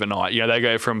happened overnight. You know, they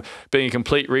go from being a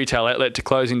complete retail outlet to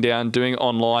closing down, doing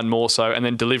online more so, and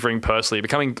then delivering personally,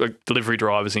 becoming like delivery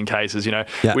drivers in cases. You know,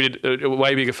 we did a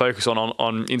way bigger focus on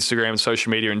Instagram and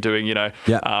social media and doing, you know,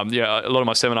 a lot of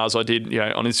my seminars I did, you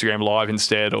know, on Instagram Live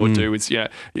instead, or do with, you know,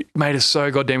 it made us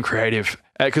so goddamn creative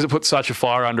because it put such a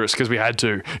fire under us because we had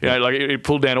to, you know, like it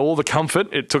pulled down all the comfort,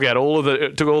 it took all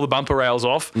the bumper rails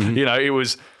off. You know, you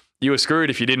were screwed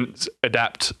if you didn't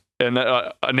adapt, and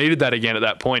I needed that again at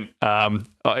that point.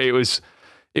 It was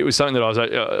something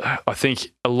that I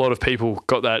think a lot of people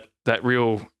got that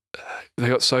real, they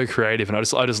got so creative, and I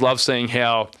just love seeing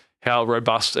how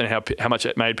robust and how much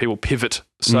it made people pivot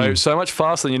so much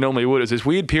faster than you normally would. It's this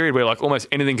weird period where like almost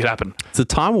anything could happen. It's a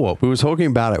time warp. We were talking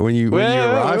about it when you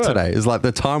arrived today. It's like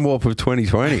the time warp of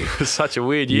 2020. It was such a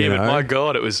weird year, but my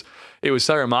God, it was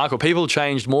so remarkable. People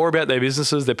changed more about their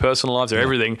businesses, their personal lives, their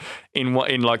everything in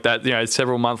like that, you know,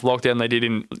 several month lockdown they did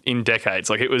in decades.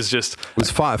 Like it was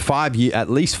at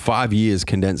least 5 years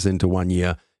condensed into 1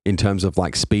 year in terms of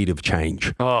like speed of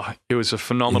change. Oh, it was a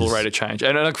phenomenal rate of change.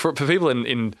 And like for people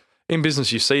in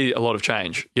business, you see a lot of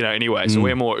change, you know, anyway. So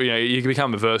we're more, you know, you can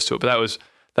become averse to it, but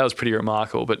that was pretty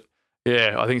remarkable. But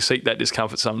yeah, I think seek that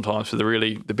discomfort sometimes for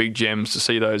the big gems, to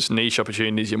see those niche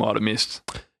opportunities you might have missed.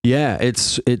 Yeah,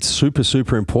 it's super,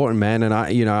 super important, man. And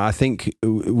I think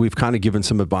we've kind of given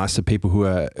some advice to people who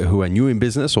are new in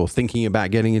business or thinking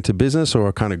about getting into business or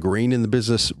are kind of green in the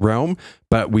business realm.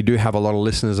 But we do have a lot of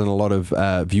listeners and a lot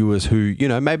of viewers who, you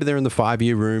know, maybe they're in the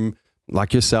 5-year room,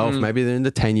 like yourself, maybe they're in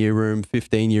the 10-year room,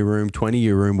 15-year room,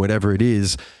 20-year room, whatever it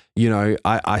is. You know,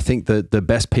 I think that the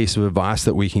best piece of advice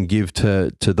that we can give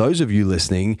to those of you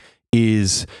listening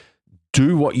is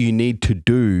do what you need to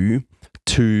do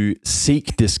to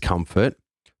seek discomfort,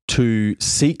 to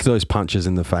seek those punches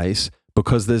in the face,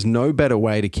 because there's no better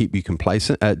way to keep you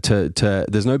complacent,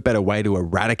 there's no better way to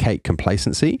eradicate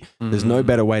complacency. There's no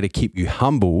better way to keep you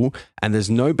humble, and there's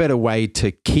no better way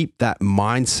to keep that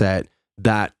mindset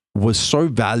that was so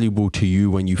valuable to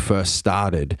you when you first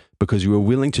started, because you were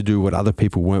willing to do what other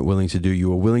people weren't willing to do. You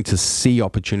were willing to see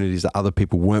opportunities that other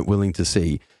people weren't willing to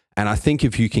see. And I think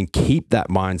if you can keep that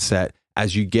mindset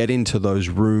as you get into those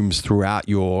rooms throughout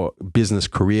your business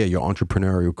career, your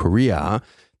entrepreneurial career,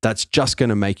 that's just going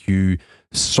to make you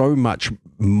so much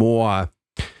more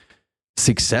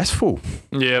successful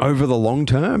over the long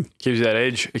term. Gives you that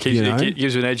edge. It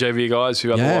gives you an edge over your guys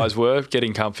who otherwise were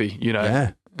getting comfy, you know.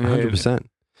 Yeah, 100%.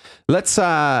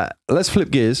 Let's flip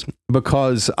gears,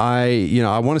 because I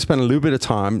want to spend a little bit of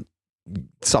time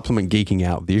supplement geeking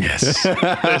out with you. Yes.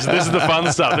 This is the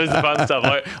fun stuff. This is the fun stuff.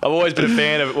 Like, I've always been a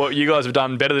fan of what you guys have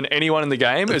done better than anyone in the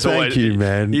game. It's Thank always, you,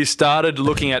 man. You started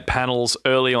looking at panels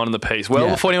early on in the piece,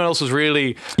 before anyone else was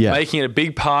really making it a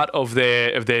big part of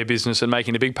their business and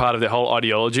making it a big part of their whole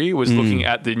ideology. Was looking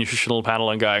at the nutritional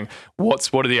panel and going, what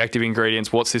are the active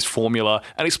ingredients? What's this formula?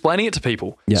 And explaining it to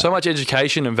people. Yeah. So much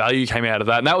education and value came out of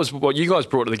that, and that was what you guys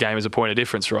brought to the game as a point of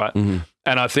difference, right?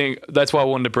 And I think that's why I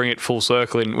wanted to bring it full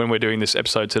circle when we're doing this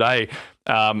episode today.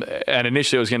 And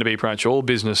initially it was going to be pretty much all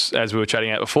business, as we were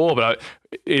chatting about before, but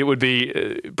it would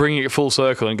be bringing it full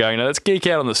circle and going, let's geek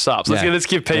out on the subs. Let's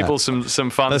give people some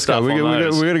fun stuff. We're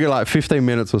going to go like 15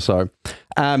 minutes or so.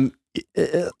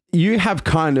 You have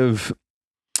kind of,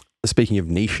 speaking of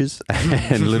niches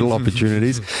and little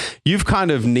opportunities, you've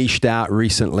kind of niched out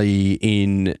recently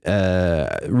in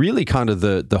really kind of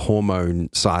the hormone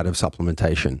side of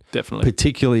supplementation. Definitely.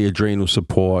 Particularly adrenal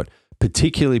support,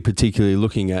 particularly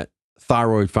looking at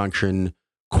thyroid function,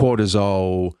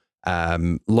 cortisol,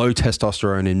 low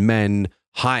testosterone in men,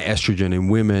 high estrogen in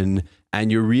women.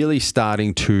 And you're really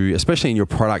starting to, especially in your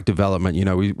product development,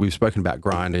 we've spoken about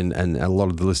Grind and a lot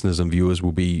of the listeners and viewers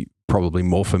will be probably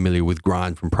more familiar with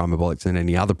Grind from Primabolics than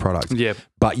any other products. Yeah.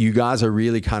 But you guys are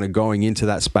really kind of going into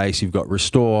that space. You've got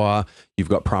Restore, you've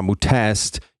got Primal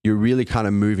Test. You're really kind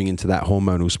of moving into that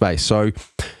hormonal space. So,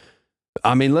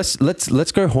 I mean, let's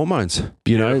go hormones.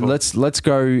 Let's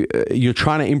go. You're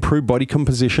trying to improve body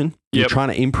composition. You're trying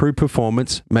to improve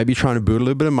performance. Maybe trying to build a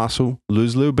little bit of muscle,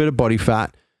 lose a little bit of body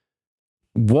fat.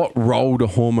 What role do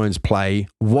hormones play?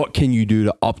 What can you do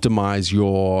to optimize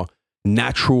your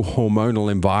natural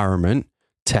hormonal environment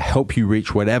to help you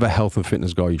reach whatever health and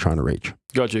fitness goal you're trying to reach?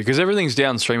 Got you. Because everything's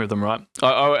downstream of them, right?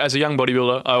 As a young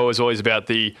bodybuilder, I was always about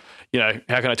the,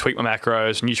 how can I tweak my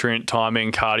macros, nutrient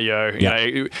timing,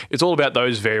 cardio. It's all about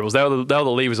those variables. They were the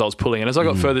levers I was pulling. And as I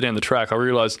got further down the track, I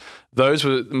realized those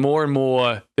were more and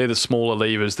more, they're the smaller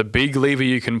levers. The big lever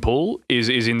you can pull is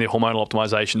in the hormonal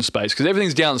optimization space, because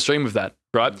everything's downstream of that,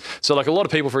 right? So like a lot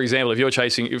of people, for example, if you're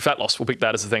chasing fat loss, we'll pick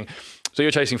that as the thing. So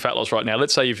you're chasing fat loss right now.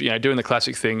 Let's say you're doing the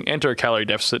classic thing, enter a calorie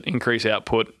deficit, increase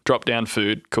output, drop down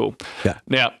food, cool. Yeah.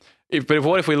 Now,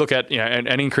 what if we look at,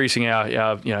 and increasing our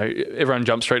everyone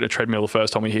jumps straight to treadmill the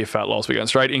first time we hear fat loss, we're going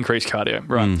straight increase cardio,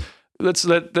 right?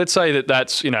 Let's say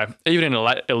that's, even in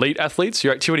elite athletes,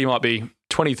 your activity might be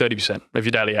 20, 30% of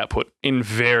your daily output in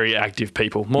very active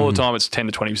people. More of the time it's 10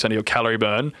 to 20% of your calorie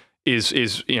burn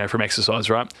is from exercise,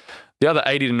 right? The other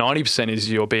 80 to 90%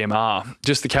 is your BMR.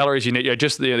 Just the calories you need,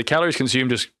 the calories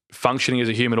consumed just functioning as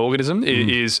a human organism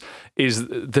is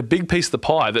the big piece of the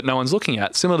pie that no one's looking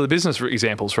at. Similar to the business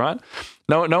examples, right?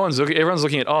 No one's looking. Everyone's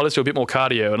looking at, let's do a bit more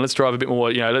cardio and let's drive a bit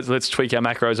more. Let's tweak our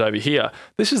macros over here.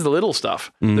 This is the little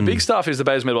stuff. The big stuff is the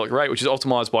basal metabolic rate, which is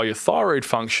optimized by your thyroid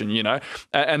function.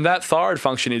 And that thyroid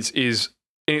function is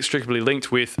inextricably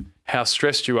linked with how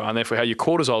stressed you are and therefore how your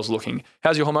cortisol is looking.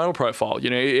 How's your hormonal profile?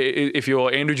 If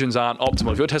your androgens aren't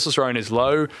optimal, if your testosterone is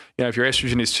low, if your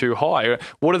estrogen is too high,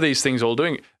 what are these things all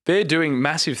doing? They're doing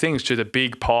massive things to the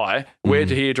big pie. We're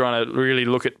here trying to really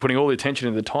look at putting all the attention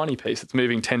in the tiny piece that's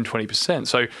moving 10, 20%.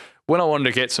 So when I wanted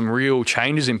to get some real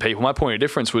changes in people, my point of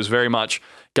difference was very much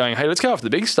going, hey, let's go after the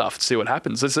big stuff and see what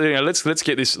happens. Let's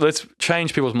get this, let's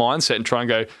change people's mindset and try and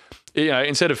go,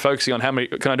 instead of focusing on how many,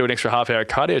 can I do an extra half hour of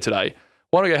cardio today?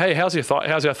 Why don't we go, hey,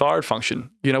 how's our thyroid function?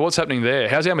 What's happening there?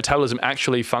 How's our metabolism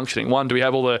actually functioning? One, do we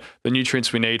have all the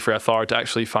nutrients we need for our thyroid to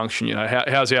actually function?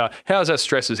 How's our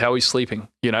stresses? How are we sleeping?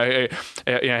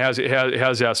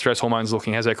 How's our stress hormones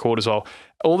looking? How's our cortisol?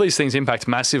 All these things impact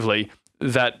massively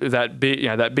that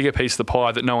bigger piece of the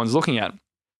pie that no one's looking at.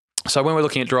 So when we're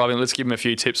looking at driving, let's give them a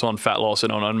few tips on fat loss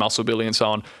and on muscle building and so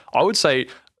on. I would say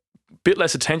bit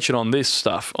less attention on this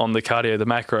stuff, on the cardio, the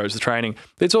macros, the training.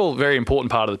 It's all a very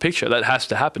important part of the picture. That has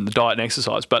to happen, the diet and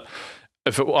exercise. But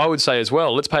I would say as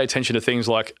well, let's pay attention to things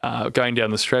like going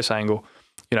down the stress angle,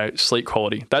 sleep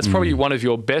quality. That's probably one of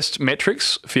your best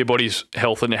metrics for your body's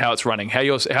health and how it's running, how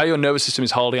your nervous system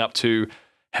is holding up to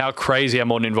how crazy our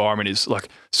modern environment is. Like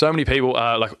so many people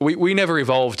we never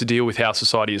evolved to deal with how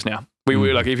society is now. We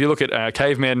like if you look at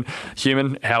caveman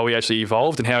human, how we actually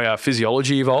evolved and how our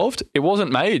physiology evolved, it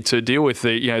wasn't made to deal with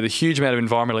the huge amount of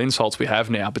environmental insults we have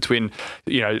now between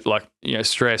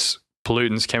stress,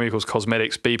 pollutants, chemicals,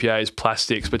 cosmetics, BPAs,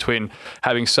 plastics, between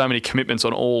having so many commitments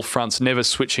on all fronts, never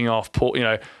switching off, all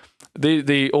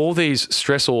these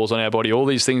stressors on our body, all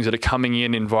these things that are coming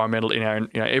in environmental in our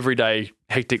everyday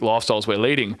hectic lifestyles we're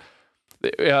leading.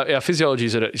 our physiology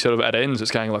is sort of at ends.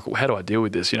 It's going like, well, how do I deal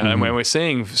with this? And when we're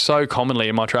seeing so commonly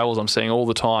in my travels, I'm seeing all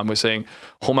the time, we're seeing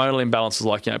hormonal imbalances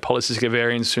like, polycystic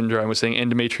ovarian syndrome. We're seeing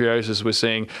endometriosis. We're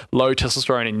seeing low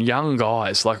testosterone in young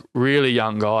guys, like really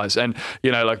young guys. And,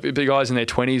 like big guys in their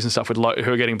 20s and stuff who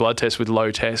are getting blood tests with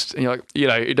low test. And you're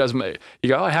like, it doesn't, you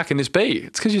go, oh, how can this be?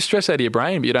 It's because you're stressed out of your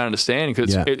brain, but you don't understand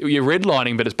because you're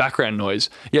redlining, but it's background noise.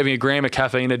 You're having a gram of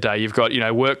caffeine a day. You've got,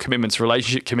 work commitments,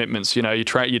 relationship commitments. You're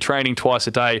training twice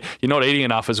a day. You're not eating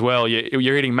enough as well.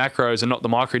 You're eating macros and not the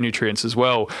micronutrients as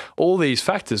well. All these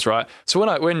factors, right? So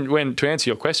when to answer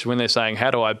your question, when they're saying,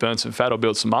 how do I burn some fat or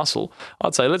build some muscle?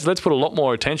 I'd say let's put a lot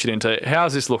more attention into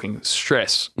how's this looking?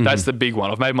 Stress. That's the big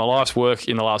one. I've made my life's work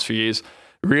in the last few years,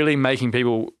 really making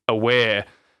people aware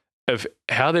of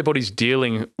how their body's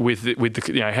dealing with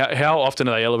the how often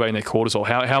are they elevating their cortisol?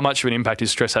 How much of an impact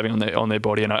is stress having on their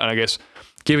body? And I guess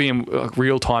giving them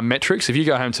real time metrics. If you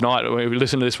go home tonight, or we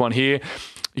listen to this one here,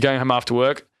 you're going home after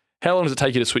work. How long does it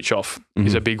take you to switch off?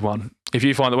 Is a big one. If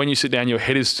you find that when you sit down, your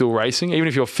head is still racing, even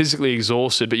if you're physically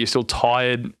exhausted, but you're still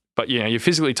tired. But you're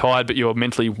physically tired, but you're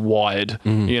mentally wired.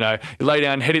 You lay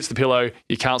down, head hits the pillow.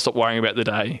 You can't stop worrying about the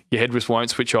day. Your head just won't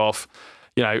switch off.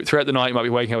 Throughout the night, you might be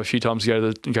waking up a few times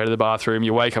to go to the bathroom.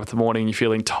 You wake up in the morning, you're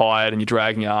feeling tired and you're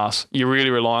dragging your ass. You're really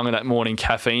relying on that morning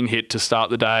caffeine hit to start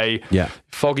the day. Yeah.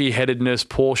 Foggy headedness,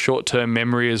 poor short-term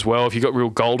memory as well. If you've got real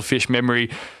goldfish memory,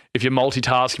 if you're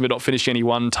multitasking but not finishing any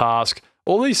one task,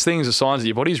 all these things are signs that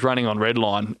your body's running on red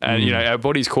line. And, our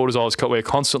body's cortisol is, we're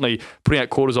constantly putting out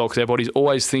cortisol because our body's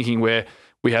always thinking where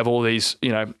we have all these,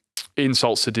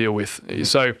 insults to deal with.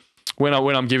 So when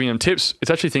I'm giving them tips, it's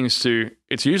actually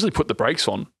it's usually put the brakes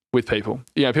on with people.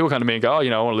 People come to me and go, oh,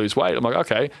 I want to lose weight. I'm like,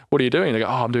 okay, what are you doing? They go,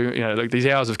 oh, I'm doing, like these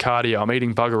hours of cardio. I'm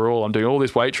eating bugger all. I'm doing all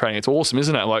this weight training. It's awesome,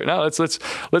 isn't it? I'm like, no, let's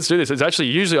do this. It's actually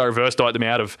usually I reverse diet them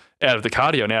out of the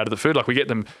cardio and out of the food. Like we get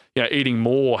them, eating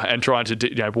more and trying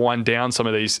to, wind down some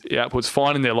of these outputs,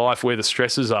 finding their life where the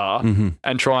stresses are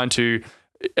and trying to,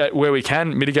 where we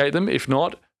can mitigate them. If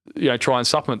not, try and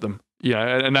supplement them,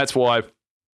 and that's why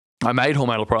I made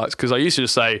hormonal products, because I used to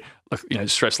just say, look,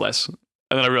 stress less.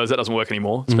 And then I realized that doesn't work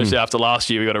anymore, especially after last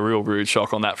year, we got a real rude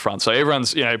shock on that front. So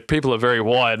everyone's, people are very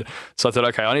wired. So I thought,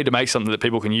 okay, I need to make something that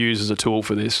people can use as a tool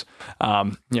for this.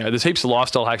 There's heaps of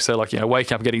lifestyle hacks there, like,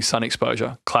 waking up, getting sun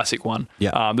exposure, classic one.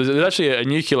 Yeah. There's actually a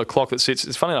nuclear clock that sits,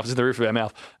 it's funny enough, it's in the roof of our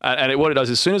mouth. And what it does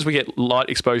is, as soon as we get light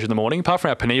exposure in the morning, apart from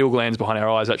our pineal glands behind our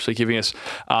eyes actually giving us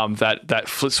that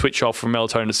switch off from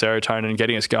melatonin to serotonin and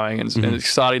getting us going and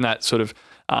starting that sort of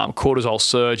cortisol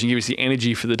surge and give us the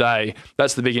energy for the day.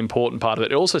 That's the big important part of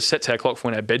it. It also sets our clock for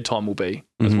when our bedtime will be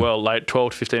as well.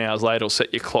 12 to 15 hours later, it'll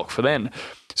set your clock for then.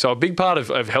 So a big part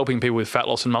of helping people with fat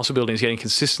loss and muscle building is getting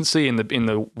consistency in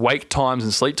the wake times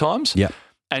and sleep times. Yeah.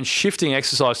 And shifting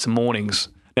exercise to mornings.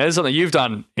 Now, this is something you've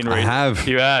done, Henry. I have.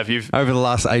 You have. You've over the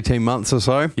last 18 months or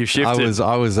so. You've shifted.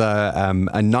 I was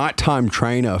a nighttime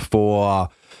trainer for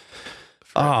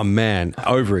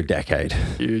over a decade.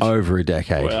 Huge. Over a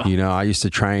decade. Wow. I used to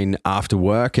train after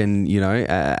work, and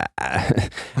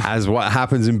as what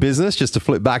happens in business, just to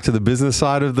flip back to the business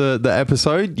side of the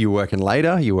episode, you're working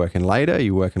later.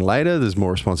 There's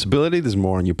more responsibility. There's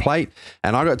more on your plate.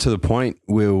 And I got to the point,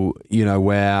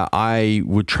 where I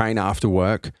would train after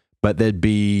work, but there'd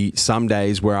be some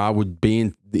days where I would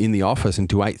be in the office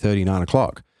until 8:30, 9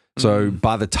 o'clock. So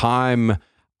by the time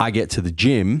I get to the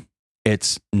gym,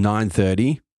 it's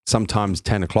 9:30, sometimes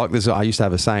 10 o'clock. I used to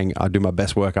have a saying, I do my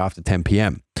best work after 10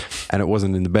 p.m. And it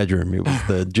wasn't in the bedroom, it was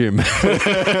the gym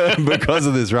because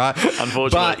of this, right?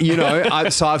 Unfortunately. But,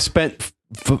 I've spent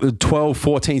 12,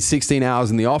 14, 16 hours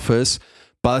in the office.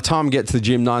 By the time I get to the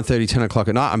gym, 9:30, 10 o'clock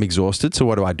at night, I'm exhausted. So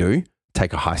what do?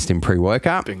 Take a high stim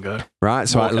pre-workout. Bingo. Right?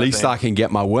 So at least I can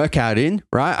get my workout in,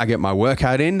 right? I get my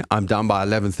workout in. I'm done by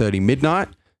 11:30 midnight.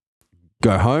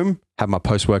 Go home, have my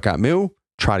post-workout meal.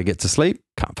 Try to get to sleep,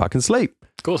 can't fucking sleep.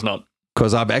 Of course not.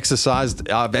 Because I've exercised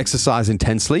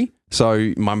intensely,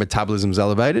 so my metabolism's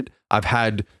elevated. I've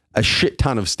had a shit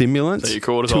ton of stimulants so your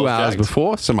cortisol's 2 hours jacked.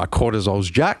 before, so my cortisol's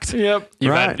jacked. Yep.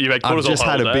 You've had cortisol I've just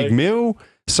had a big meal.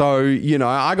 So,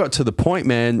 I got to the point,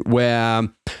 man, where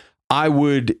I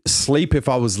would sleep, if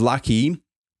I was lucky,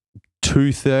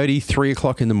 2:30, 3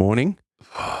 o'clock in the morning.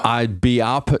 I'd be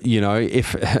up,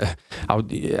 I'd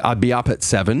be up at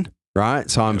 7.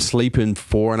 Right. So I'm sleeping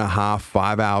 4.5,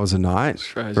 5 hours a night.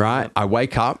 Crazy, right. Man. I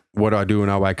wake up. What do I do when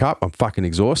I wake up? I'm fucking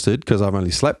exhausted because I've only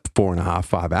slept 4.5,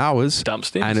 5 hours. Dump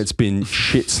stims. And it's been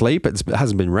shit sleep. It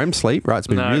hasn't been REM sleep. Right. It's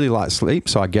been really light sleep.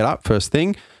 So I get up first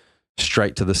thing,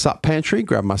 straight to the sup pantry,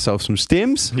 grab myself some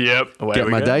stims. Yep. Get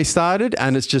my day started.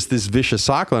 And it's just this vicious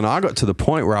cycle. And I got to the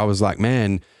point where I was like,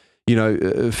 man,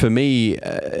 for me,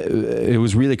 it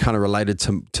was really kind of related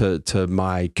to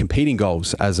my competing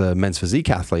goals as a men's physique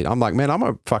athlete. I'm like, man, I'm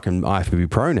a fucking IFBB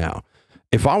pro now.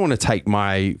 If I want to take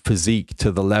my physique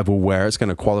to the level where it's going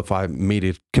to qualify me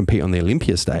to compete on the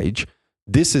Olympia stage,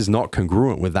 this is not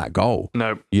congruent with that goal.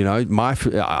 No.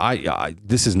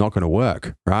 This is not going to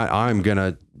work, right? I'm going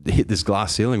to hit this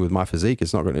glass ceiling with my physique.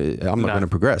 I'm not going to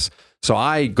progress. So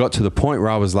I got to the point where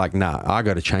I was like, nah, I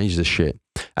got to change this shit.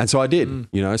 And so I did,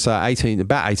 so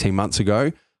about 18 months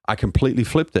ago, I completely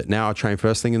flipped it. Now I train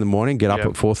first thing in the morning, get up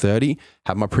at 4:30,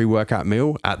 have my pre-workout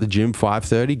meal at the gym,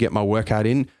 5:30, get my workout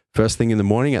in first thing in the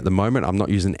morning. At the moment, I'm not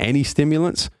using any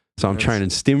stimulants. So I'm training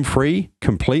stim-free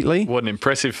completely. What an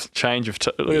impressive change of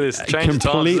look at this change completely of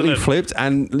times, isn't it? flipped.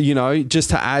 And just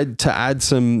to add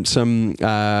some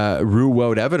real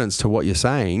world evidence to what you're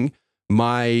saying,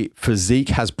 my physique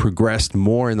has progressed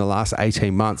more in the last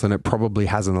 18 months than it probably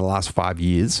has in the last 5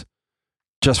 years,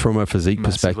 just from a physique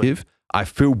perspective. I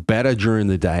feel better during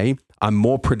the day. I'm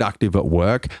more productive at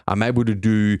work. I'm able to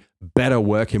do better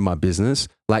work in my business.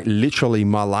 Like literally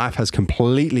my life has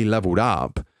completely leveled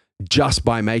up just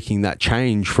by making that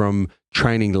change from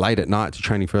training late at night to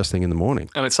training first thing in the morning.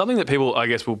 And it's something that people, I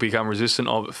guess, will become resistant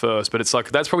of at first, but it's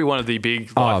like, that's probably one of the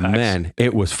big life hacks. Oh man,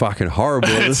 it was fucking horrible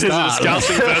at the start. It's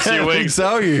disgusting first few weeks. I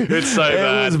tell you. It's so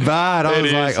bad. It was bad. I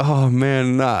was like, oh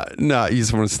man, nah, you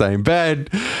just want to stay in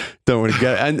bed. Don't want to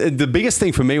get. And the biggest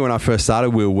thing for me when I first started,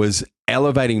 Will, was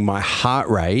elevating my heart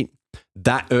rate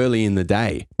that early in the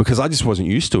day because I just wasn't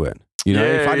used to it.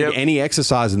 If I did any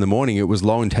exercise in the morning, it was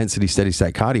low intensity, steady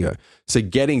state cardio. So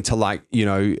getting to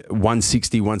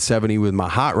 160, 170 with my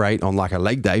heart rate on like a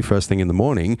leg day, first thing in the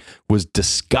morning, was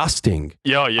disgusting.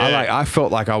 Yeah. I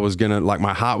felt like I was going to,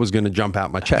 my heart was going to jump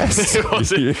out my chest.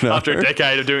 After a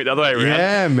decade of doing it the other way around.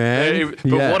 Yeah, man.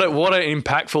 But what an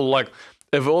impactful,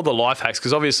 of all the life hacks,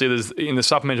 because obviously there's in the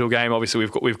supplemental game, obviously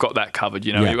we've got that covered.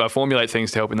 I formulate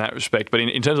things to help in that respect. But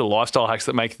in terms of lifestyle hacks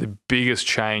that make the biggest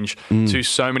change to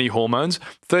so many hormones,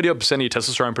 30% of your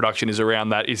testosterone production is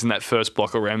in that first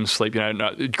block of REM sleep.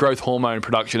 Growth hormone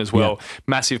production as well,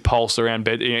 massive pulse around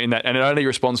bed in that, and it only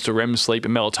responds to REM sleep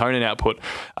and melatonin output.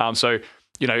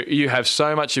 You have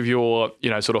so much of your,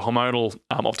 sort of hormonal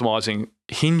optimizing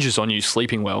hinges on you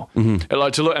sleeping well. Mm-hmm.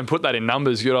 Like to look and put that in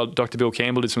numbers. Dr. Bill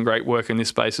Campbell did some great work in this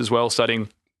space as well, studying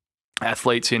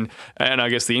athletes and I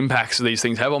guess the impacts that these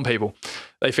things have on people.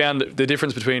 They found that the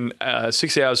difference between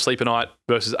 6 hours sleep a night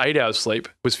versus 8 hours sleep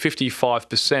was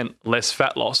 55% less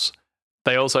fat loss.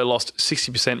 They also lost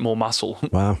 60% more muscle.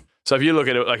 Wow. So if you look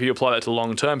at it, if you apply that to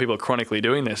long term, people are chronically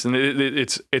doing this, and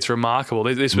it's remarkable.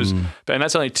 This was, and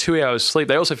that's only 2 hours sleep.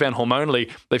 They also found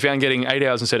hormonally, they found getting 8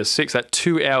 hours instead of 6. That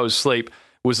 2 hours sleep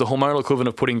was the hormonal equivalent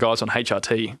of putting guys on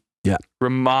HRT. Yeah,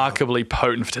 remarkably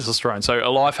potent for testosterone. So a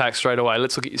life hack straight away.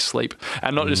 Let's look at your sleep,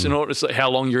 and not just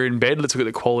how long you're in bed. Let's look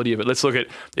at the quality of it. Let's look at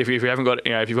if you haven't got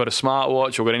if you've got a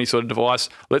smartwatch or got any sort of device.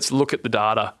 Let's look at the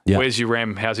data. Yeah. Where's your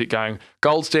REM? How's it going?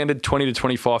 Gold standard 20 to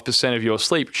 25% of your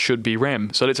sleep should be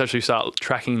REM. So let's actually start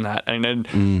tracking that, and then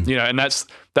and that's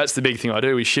the big thing I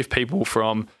do. We shift people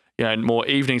from more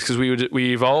evenings because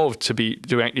we evolved to be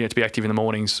active in the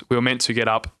mornings. We were meant to get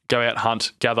up, go out,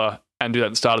 hunt, gather, and do that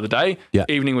at the start of the day. Yeah.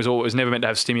 Evening was never meant to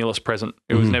have stimulus present.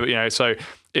 It was never, so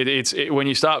it's when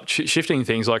you start shifting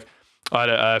things, like I had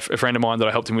a friend of mine that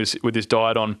I helped him with this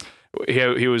diet on.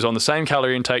 He was on the same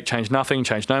calorie intake, changed nothing,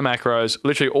 changed no macros.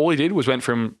 Literally all he did was went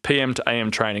from PM to AM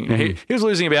training. Mm-hmm. He was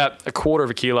losing about a quarter of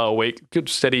a kilo a week, good,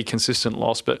 steady, consistent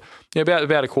loss, but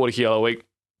about a quarter kilo a week.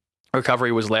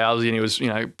 Recovery was lousy and he was,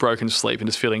 broken sleep and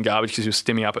just feeling garbage because he was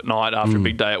stimming up at night after a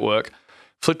big day at work.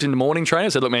 Flipped into morning trainer,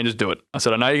 said, look, man, just do it. I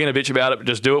said, I know you're going to bitch about it, but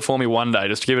just do it for me one day.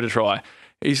 Just give it a try.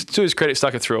 He's, to his credit,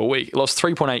 stuck it through a week. He lost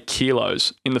 3.8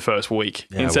 kilos in the first week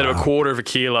instead of a quarter of a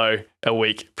kilo a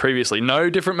week previously. No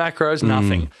different macros,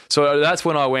 nothing. So that's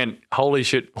when I went, holy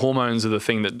shit, hormones are the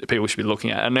thing that people should be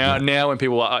looking at. And now when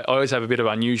people, I always have a bit of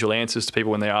unusual answers to people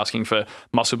when they're asking for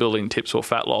muscle building tips or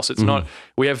fat loss. It's not,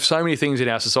 we have so many things in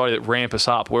our society that ramp us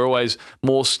up. We're always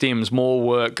more stims, more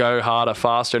work, go harder,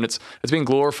 faster. And it's been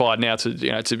glorified now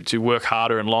to work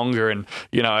harder and longer. And,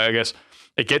 I guess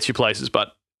it gets you places,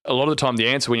 but a lot of the time the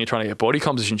answer when you're trying to get body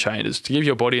composition change is to give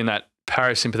your body in that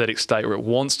parasympathetic state where it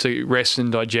wants to rest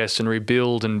and digest and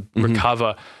rebuild and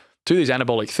recover, do these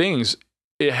anabolic things.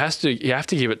 You have to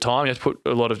give it time. You have to put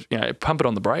a lot of, pump it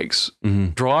on the brakes,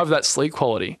 drive that sleep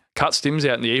quality, cut stims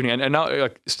out in the evening. And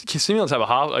stimulants have a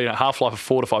half-life of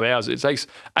 4 to 5 hours. It takes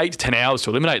 8 to 10 hours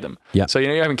to eliminate them. Yep. So,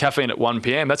 you're having caffeine at 1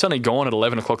 p.m. That's only gone at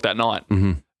 11 o'clock that night.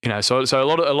 So a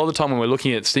lot of the time when we're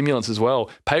looking at stimulants as well,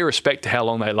 pay respect to how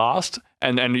long they last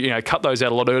and cut those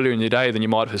out a lot earlier in your day than you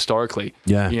might have historically.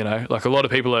 Yeah. Like a lot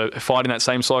of people are fighting that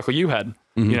same cycle you had.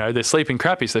 They're sleeping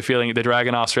crappy, so they're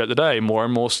dragging ass throughout the day. More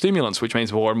and more stimulants, which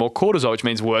means more and more cortisol, which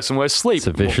means worse and worse sleep. It's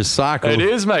a vicious cycle. It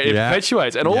is, mate. It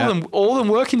perpetuates, and all of them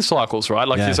work in cycles, right?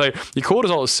 Like so, your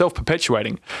cortisol is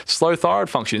self-perpetuating. Slow thyroid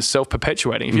function is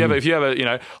self-perpetuating. If you have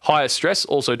a higher stress,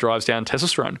 also drives down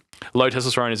testosterone. Low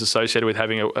testosterone is associated with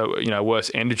having a worse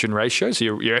androgen ratio, so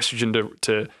your estrogen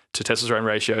to testosterone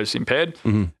ratio is impaired.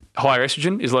 Higher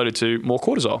estrogen is loaded to more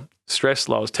cortisol. Stress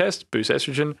lowers test, boosts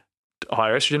estrogen.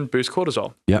 Higher estrogen boosts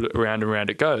cortisol. Round and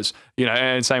round it goes.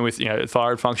 And same with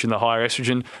thyroid function. The higher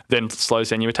estrogen then slows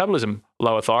down your metabolism.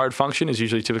 Lower thyroid function is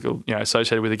usually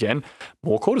associated with, again,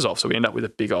 more cortisol. So we end up with a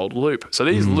big old loop. So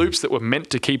these loops that were meant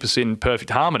to keep us in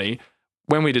perfect harmony,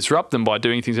 when we disrupt them by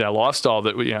doing things in our lifestyle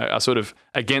that are sort of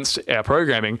against our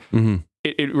programming,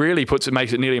 it really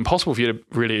makes it nearly impossible for you to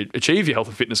really achieve your health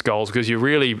and fitness goals because you're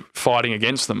really fighting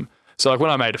against them. So like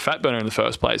when I made a fat burner in the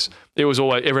first place, it was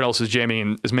always everyone else is jamming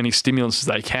in as many stimulants as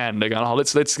they can. They're going,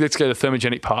 let's go the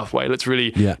thermogenic pathway. Let's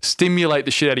really stimulate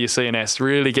the shit out of your CNS,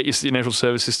 really get your natural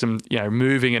nervous system,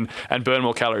 moving and burn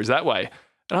more calories that way.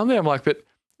 And I'm like,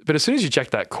 but as soon as you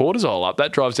jack that cortisol up,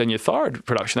 that drives down your thyroid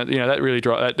production. That really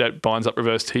that binds up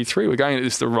reverse T3. We're going at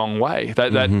this the wrong way.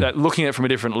 That looking at it from a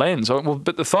different lens.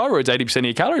 But the thyroid's 80% of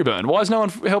your calorie burn. Why is no one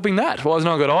helping that? Why has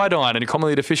no one got iodine and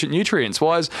commonly deficient nutrients?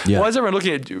 Why is everyone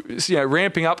looking at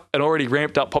ramping up an already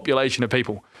ramped up population of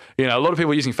people? A lot of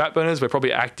people are using fat burners. We're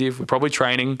probably active. We're probably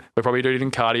training. We're probably doing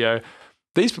cardio.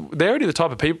 They're already the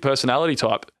type of personality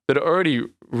type that are already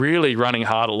really running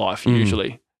hard at life.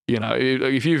 Usually,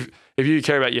 if you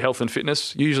care about your health and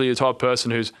fitness, usually you're the type of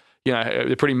person who's,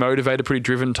 they're pretty motivated, pretty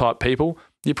driven type people.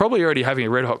 You're probably already having a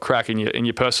red hot crack in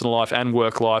your personal life and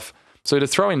work life. So to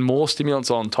throw in more stimulants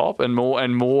on top and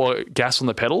more gas on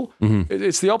the pedal,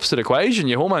 it's the opposite equation.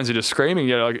 Your hormones are just screaming.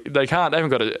 They haven't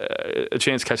got a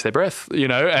chance to catch their breath.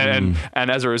 And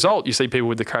as a result, you see people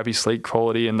with the crappy sleep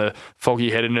quality and the foggy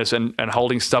headedness and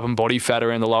holding stubborn body fat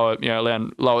around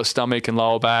the lower stomach and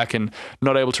lower back and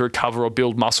not able to recover or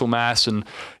build muscle mass. And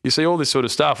you see all this sort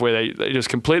of stuff where they just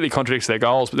completely contradicts their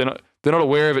goals, but they're not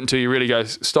aware of it until you really go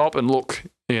stop and look.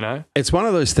 It's one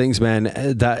of those things, man,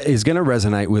 that is going to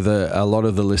resonate with a lot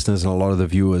of the listeners and a lot of the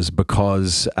viewers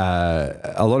because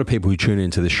a lot of people who tune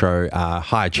into the show are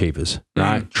high achievers,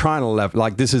 right? Trying to level,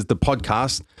 like this is the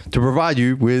podcast to provide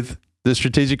you with the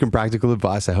strategic and practical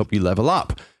advice to help you level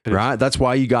up, right? That's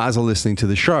why you guys are listening to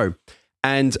the show.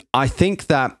 And I think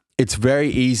that it's very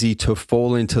easy to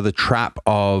fall into the trap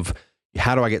of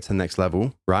how do I get to the next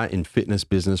level, right? In fitness,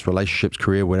 business, relationships,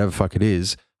 career, whatever fuck it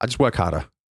is, I just work harder.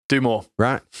 Do more.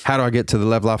 Right? How do I get to the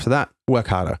level after that? Work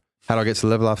harder. How do I get to the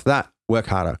level after that? Work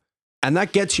harder. And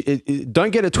that gets you,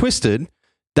 don't get it twisted,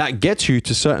 that gets you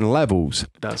to certain levels.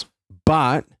 It does.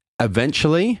 But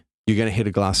eventually you're going to hit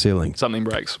a glass ceiling. Something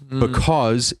breaks.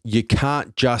 Because you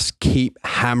can't just keep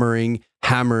hammering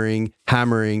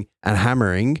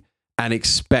and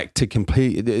expect to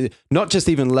complete, not just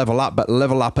even level up, but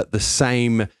level up at the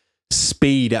same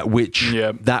speed at which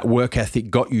that work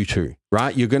ethic got you to,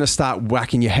 right? You're going to start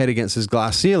whacking your head against this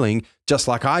glass ceiling, just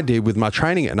like I did with my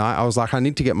training at night. I was like, I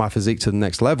need to get my physique to the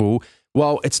next level.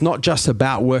 Well, it's not just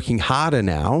about working harder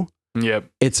now.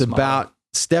 It's about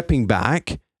stepping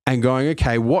back and going,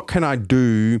 okay, what can I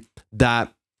do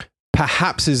that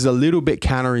perhaps is a little bit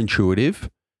counterintuitive,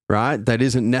 right? That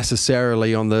isn't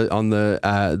necessarily on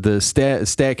the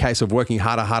staircase of working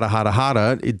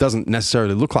harder. It doesn't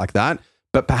necessarily look like that.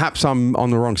 But perhaps I'm on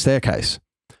the wrong staircase.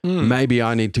 Maybe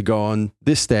I need to go on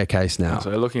this staircase now.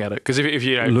 So looking at it, because if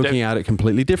you looking at it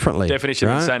completely differently. Definition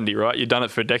of insanity, right? You've done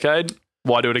it for a decade.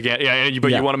 Why do it again?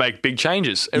 But you want to make big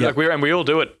changes, and we all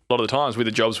do it a lot of the times with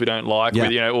the jobs we don't like,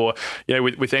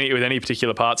 with any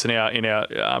particular parts in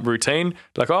our routine.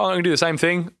 Like, I'm going to do the same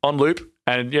thing on loop.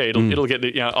 And it'll get,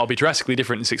 I'll be drastically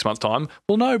different in 6 months' time.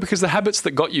 Well, no, because the habits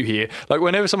that got you here, like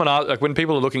whenever when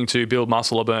people are looking to build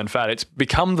muscle or burn fat, it's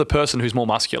become the person who's more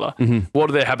muscular. What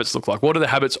do their habits look like? What do the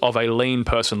habits of a lean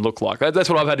person look like? That's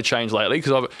what I've had to change lately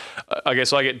because I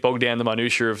guess I get bogged down the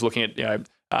minutiae of looking at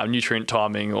nutrient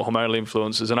timing or hormonal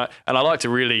influences, and I like to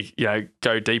really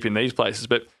go deep in these places,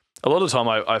 but a lot of the time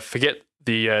I forget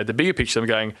the bigger picture. I'm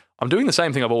going, I'm doing the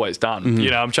same thing I've always done.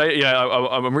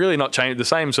 I'm really not changing. The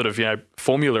same sort of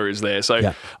formula is there.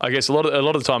 So I guess a lot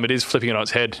of the time it is flipping it on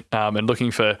its head and looking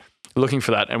for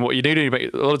that. And what you do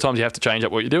a lot of times you have to change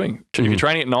up what you're doing. If you're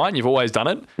training at night and you've always done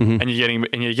it, and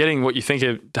you're getting what you think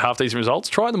are half decent results,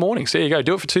 try it in the morning. So there you go,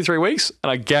 do it for 2-3 weeks, and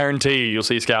I guarantee you'll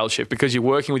see a scale shift because you're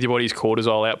working with your body's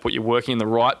cortisol output. You're working in the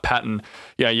right pattern.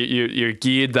 You're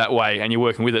geared that way, and you're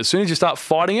working with it. As soon as you start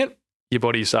fighting it, your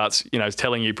body starts,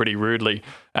 telling you pretty rudely,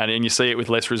 and you see it with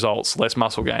less results, less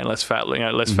muscle gain, less fat,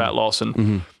 less fat loss,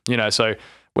 and so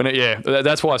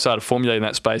that's why I started formulating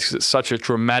that space, because it's such a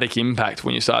dramatic impact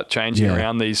when you start changing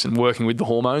around these and working with the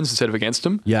hormones instead of against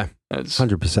them. Yeah.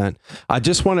 100%. I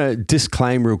just want to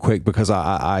disclaim real quick, because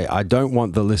I don't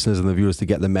want the listeners and the viewers to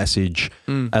get the message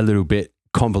a little bit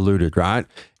convoluted, right?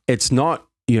 It's not,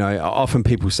 often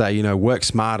people say, work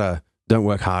smarter, don't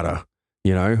work harder,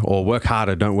 or work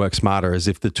harder, don't work smarter, as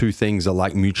if the two things are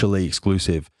like mutually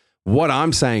exclusive. What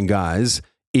I'm saying, guys,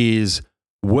 is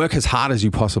work as hard as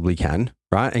you possibly can,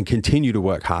 right? And continue to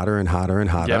work harder and harder and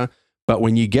harder. Yep. But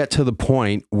when you get to the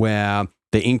point where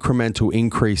the incremental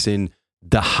increase in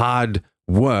the hard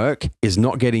work is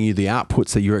not getting you the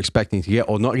outputs that you're expecting to get,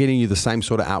 or not getting you the same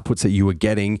sort of outputs that you were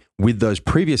getting with those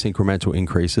previous incremental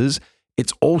increases,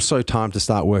 it's also time to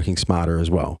start working smarter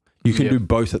as well. You can do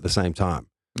both at the same time.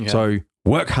 Yeah. So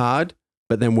work hard,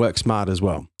 but then work smart as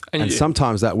well. And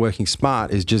sometimes that working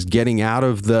smart is just getting out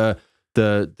of the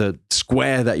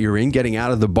square that you're in, getting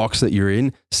out of the box that you're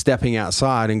in, stepping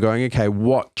outside and going, okay,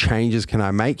 what changes can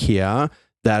I make here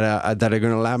that are going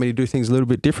to allow me to do things a little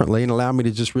bit differently and allow me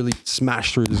to just really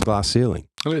smash through this glass ceiling.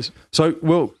 It is. So,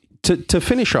 Will, to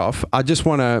finish off, I just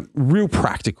want to real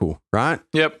practical, right?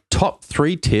 Yep. Top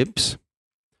 3 tips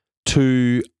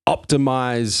to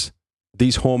optimize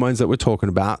these hormones that we're talking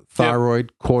about: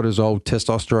 thyroid, cortisol,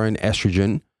 testosterone,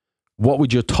 estrogen. What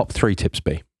would your top 3 tips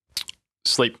be?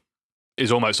 Sleep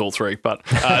is almost all 3, but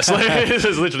sleep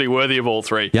is literally worthy of all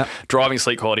 3. Yep. Driving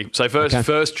sleep quality. So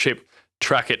first tip,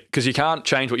 track it, because you can't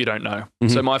change what you don't know.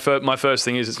 So my first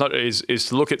thing is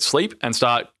to look at sleep and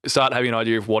start having an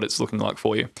idea of what it's looking like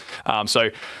for you. So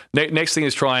next thing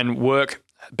is try and work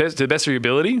to the best of your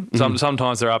ability.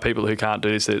 Sometimes there are people who can't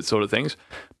do this sort of things,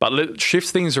 but shift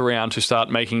things around to start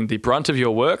making the brunt of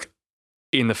your work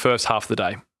in the first half of the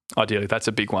day. Ideally, that's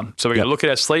a big one. So we're going to look at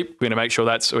our sleep. We're going to make sure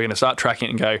we're going to start tracking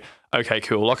it and go, okay,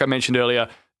 cool. Like I mentioned earlier,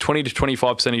 20 to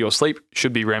 25% of your sleep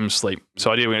should be REM sleep.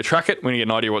 So ideally, we're going to track it. We're going to get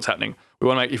an idea of what's happening. We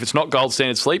want to make, if it's not gold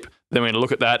standard sleep, then we're going to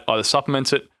look at that, either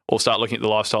supplement it or start looking at the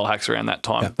lifestyle hacks around that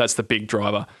time. Yep. That's the big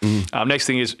driver. Next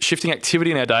thing is shifting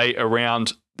activity in our day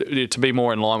around to be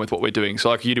more in line with what we're doing. So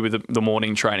like you do with the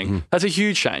morning training, that's a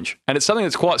huge change. And it's something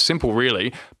that's quite simple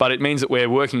really, but it means that we're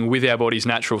working with our body's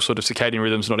natural sort of circadian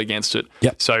rhythms, not against it.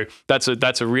 Yep. So that's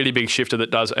a really big shifter that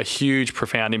does a huge,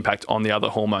 profound impact on the other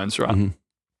hormones, right?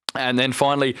 And then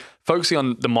finally, focusing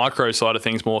on the micro side of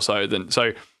things more so than,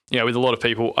 with a lot of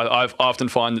people, I often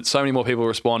find that so many more people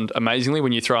respond amazingly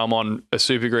when you throw them on a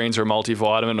super greens or a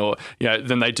multivitamin, or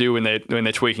than they do when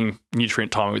they're tweaking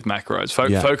nutrient timing with macros.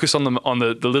 Focus on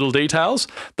the little details.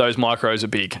 Those macros are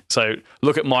big. So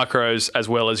look at micros as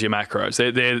well as your macros.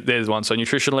 They're the ones. So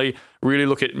nutritionally, really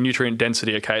look at nutrient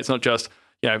density. Okay, it's not just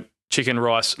chicken,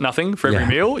 rice, nothing for every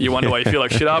meal. You wonder why you feel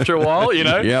like shit after a while.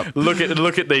 Yep. Look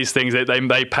at these things.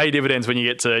 They pay dividends when you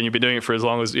get to, and you've been doing it for as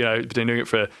long as been doing it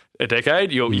for a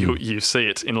decade. You see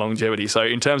it in longevity. So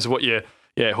in terms of what your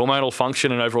hormonal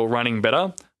function and overall running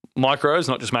better, micros,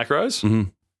 not just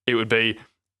macros, it would be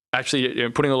actually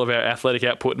putting all of our athletic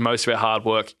output and most of our hard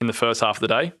work in the first half of the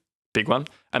day. Big one.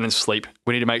 And then sleep.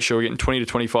 We need to make sure we're getting 20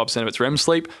 to 25% of its REM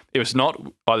sleep. If it's not,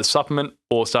 either supplement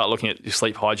or start looking at your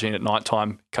sleep hygiene at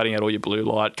nighttime, cutting out all your blue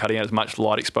light, cutting out as much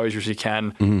light exposure as you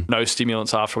can, no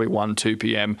stimulants after probably 1, 2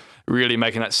 p.m. Really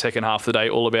making that second half of the day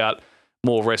all about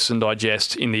more rest and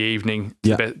digest in the evening,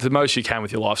 the most you can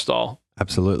with your lifestyle.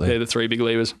 Absolutely. They're the 3 big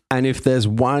levers. And if there's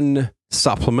one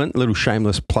supplement, little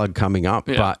shameless plug coming up,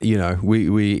 but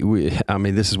we I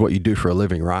mean, this is what you do for a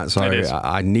living, right? So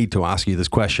I need to ask you this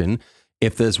question.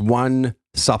 If there's one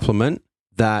supplement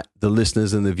that the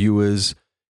listeners and the viewers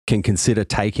can consider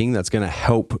taking that's going to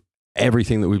help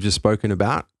everything that we've just spoken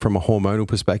about from a hormonal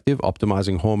perspective,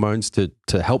 optimizing hormones to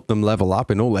help them level up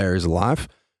in all areas of life,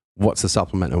 what's the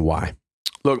supplement and why?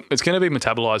 Look, it's going to be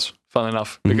metabolized, funnily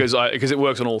enough, because it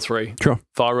works on all 3. Sure.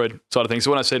 Thyroid side of things. So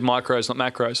when I said micros, not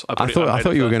macros, I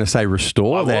thought you were going to say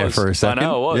Restore there for a second. I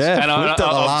know I was. Yeah, and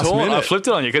I flipped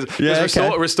it on you because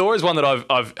Restore is one that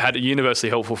I've had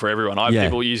universally helpful for everyone. I have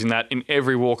people using that in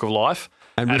every walk of life.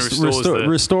 And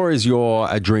Restore is your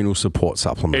adrenal support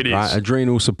supplement, right?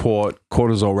 Adrenal support,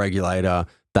 cortisol regulator,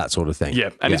 that sort of thing.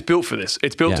 Yeah, and it's built for this.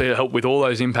 It's built to help with all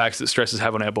those impacts that stresses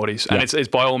have on our bodies. And it's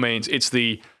by all means,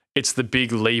 it's the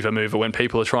big lever mover when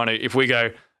people are trying to,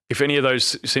 if any of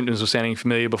those symptoms were sounding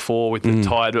familiar before with the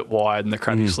tired but wired and the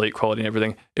crappy sleep quality and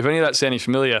everything, if any of that's sounding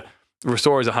familiar,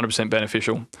 Restore is 100%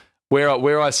 beneficial.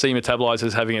 Where I see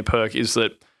metabolizers having a perk is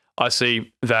that I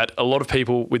see that a lot of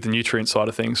people with the nutrient side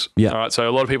of things. Yeah. All right. So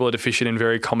a lot of people are deficient in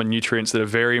very common nutrients that are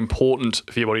very important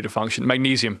for your body to function.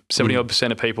 Magnesium.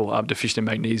 70% of people are deficient in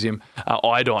magnesium.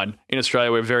 Iodine. In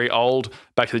Australia, we're very old.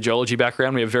 Back to the geology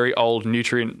background, we have very old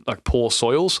nutrient like poor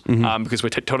soils because we're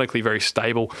tectonically very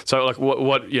stable. So like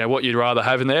what you'd rather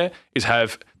have in there is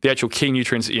have the actual key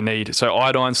nutrients that you need. So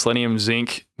iodine, selenium,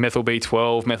 zinc, methyl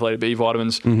B12, methylated B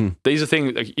vitamins. These are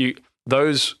things like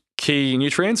those key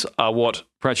nutrients are what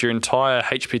pretty much your entire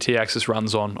HPT axis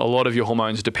runs on. A lot of your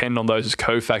hormones depend on those as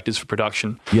cofactors for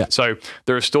production. Yeah. So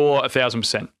the Restore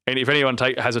 1,000%. And if anyone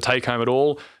has a take home at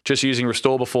all, just using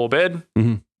Restore before bed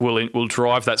will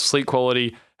drive that sleep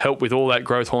quality, help with all that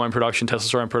growth hormone production,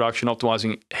 testosterone production,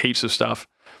 optimizing heaps of stuff.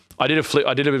 I did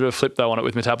a bit of a flip though on it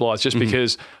with Metabolize just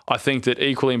because I think that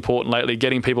equally important lately,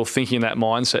 getting people thinking in that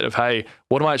mindset of, hey,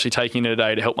 what am I actually taking in a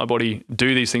day to help my body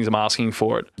do these things I'm asking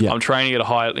for it? Yeah. I'm training at a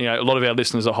high, a lot of our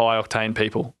listeners are high octane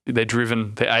people. They're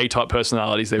driven, they're A-type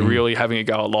personalities. They're really having a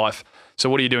go at life. So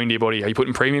what are you doing to your body? Are you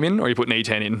putting premium in or are you putting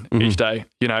E10 in each day?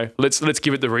 Let's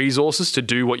give it the resources to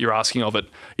do what you're asking of it,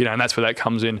 and that's where that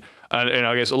comes in. And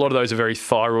I guess a lot of those are very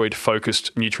thyroid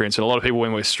focused nutrients. And a lot of people,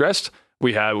 when we're stressed,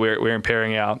 we're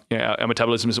impairing our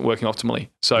metabolism isn't working optimally.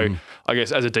 So I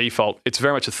guess as a default, it's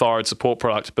very much a thyroid support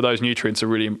product, but those nutrients are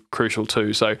really crucial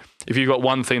too. So if you've got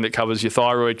one thing that covers your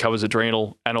thyroid, covers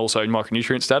adrenal, and also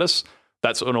micronutrient status,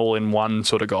 that's an all-in-one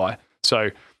sort of guy.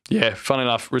 So yeah, fun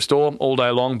enough, Restore all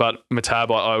day long, but Metab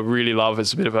I really love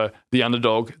as a bit of the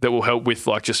underdog that will help with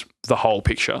like just the whole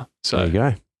picture. So There you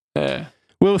go. Yeah.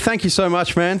 Well, thank you so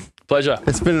much, man. Pleasure.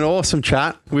 It's been an awesome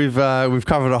chat. We've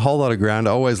covered a whole lot of ground.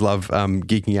 I always love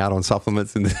geeking out on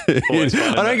supplements, and Always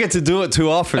fun, I don't get to do it too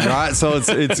often, right? So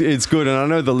it's good, and I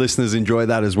know the listeners enjoy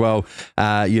that as well.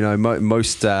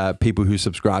 Most people who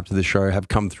subscribe to the show have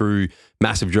come through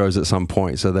Massive Joe's at some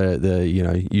point, so they're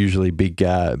usually big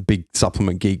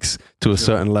supplement geeks to a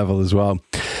certain level as well.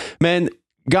 Man,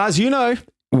 guys,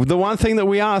 the one thing that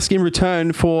we ask in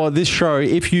return for this show,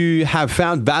 if you have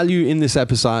found value in this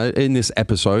episode,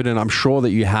 and I'm sure that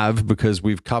you have because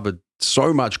we've covered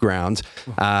so much ground,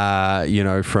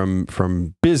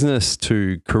 from business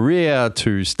to career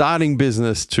to starting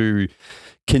business to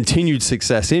continued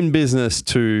success in business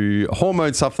to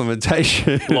hormone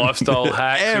supplementation, lifestyle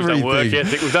hacks, we've done work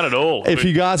ethic, we've done it all. If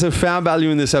you guys have found value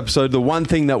in this episode, the one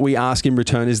thing that we ask in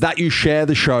return is that you share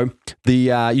the show.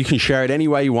 You can share it any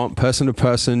way you want, person to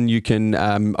person. You can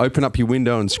open up your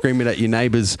window and scream it at your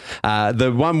neighbors.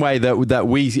 The one way that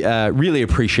we really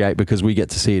appreciate, because we get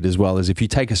to see it as well, is if you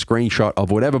take a screenshot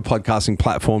of whatever podcasting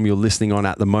platform you're listening on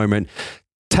at the moment,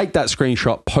 take that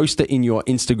screenshot, post it in your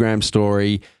Instagram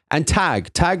story, and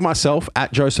tag myself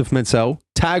at Joseph Mencel.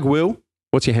 Tag Will.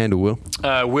 What's your handle, Will?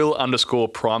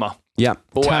 Will_primer. Yeah.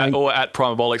 Or at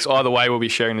Primabolics. Either way, we'll be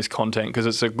sharing this content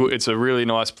because it's a really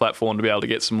nice platform to be able to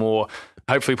get some more.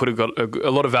 Hopefully, got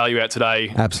a lot of value out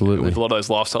today. Absolutely. With a lot of those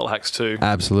lifestyle hacks too.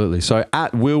 Absolutely. So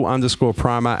at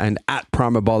Will_Primer and at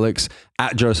Primabolics,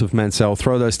 at Joseph Mencel,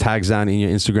 throw those tags down in your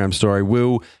Instagram story.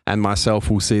 Will and myself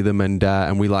will see them,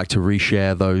 and we like to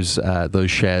reshare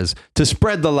those shares to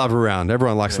spread the love around.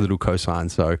 Everyone likes a little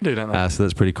cosign, so so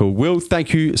that's pretty cool. Will,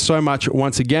 thank you so much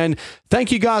once again.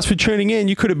 Thank you guys for tuning in.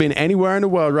 You could have been anywhere in the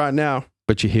world right now,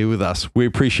 but you're here with us. We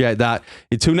appreciate that.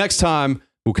 Until next time,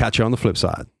 we'll catch you on the flip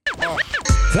side.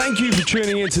 Thank you for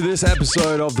tuning into this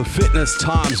episode of the Fitness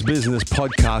Times Business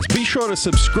Podcast. Be sure to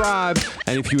subscribe,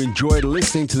 and if you enjoyed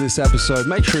listening to this episode,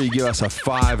 make sure you give us a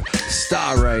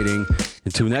 5-star rating.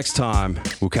 Until next time,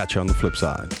 we'll catch you on the flip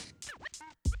side.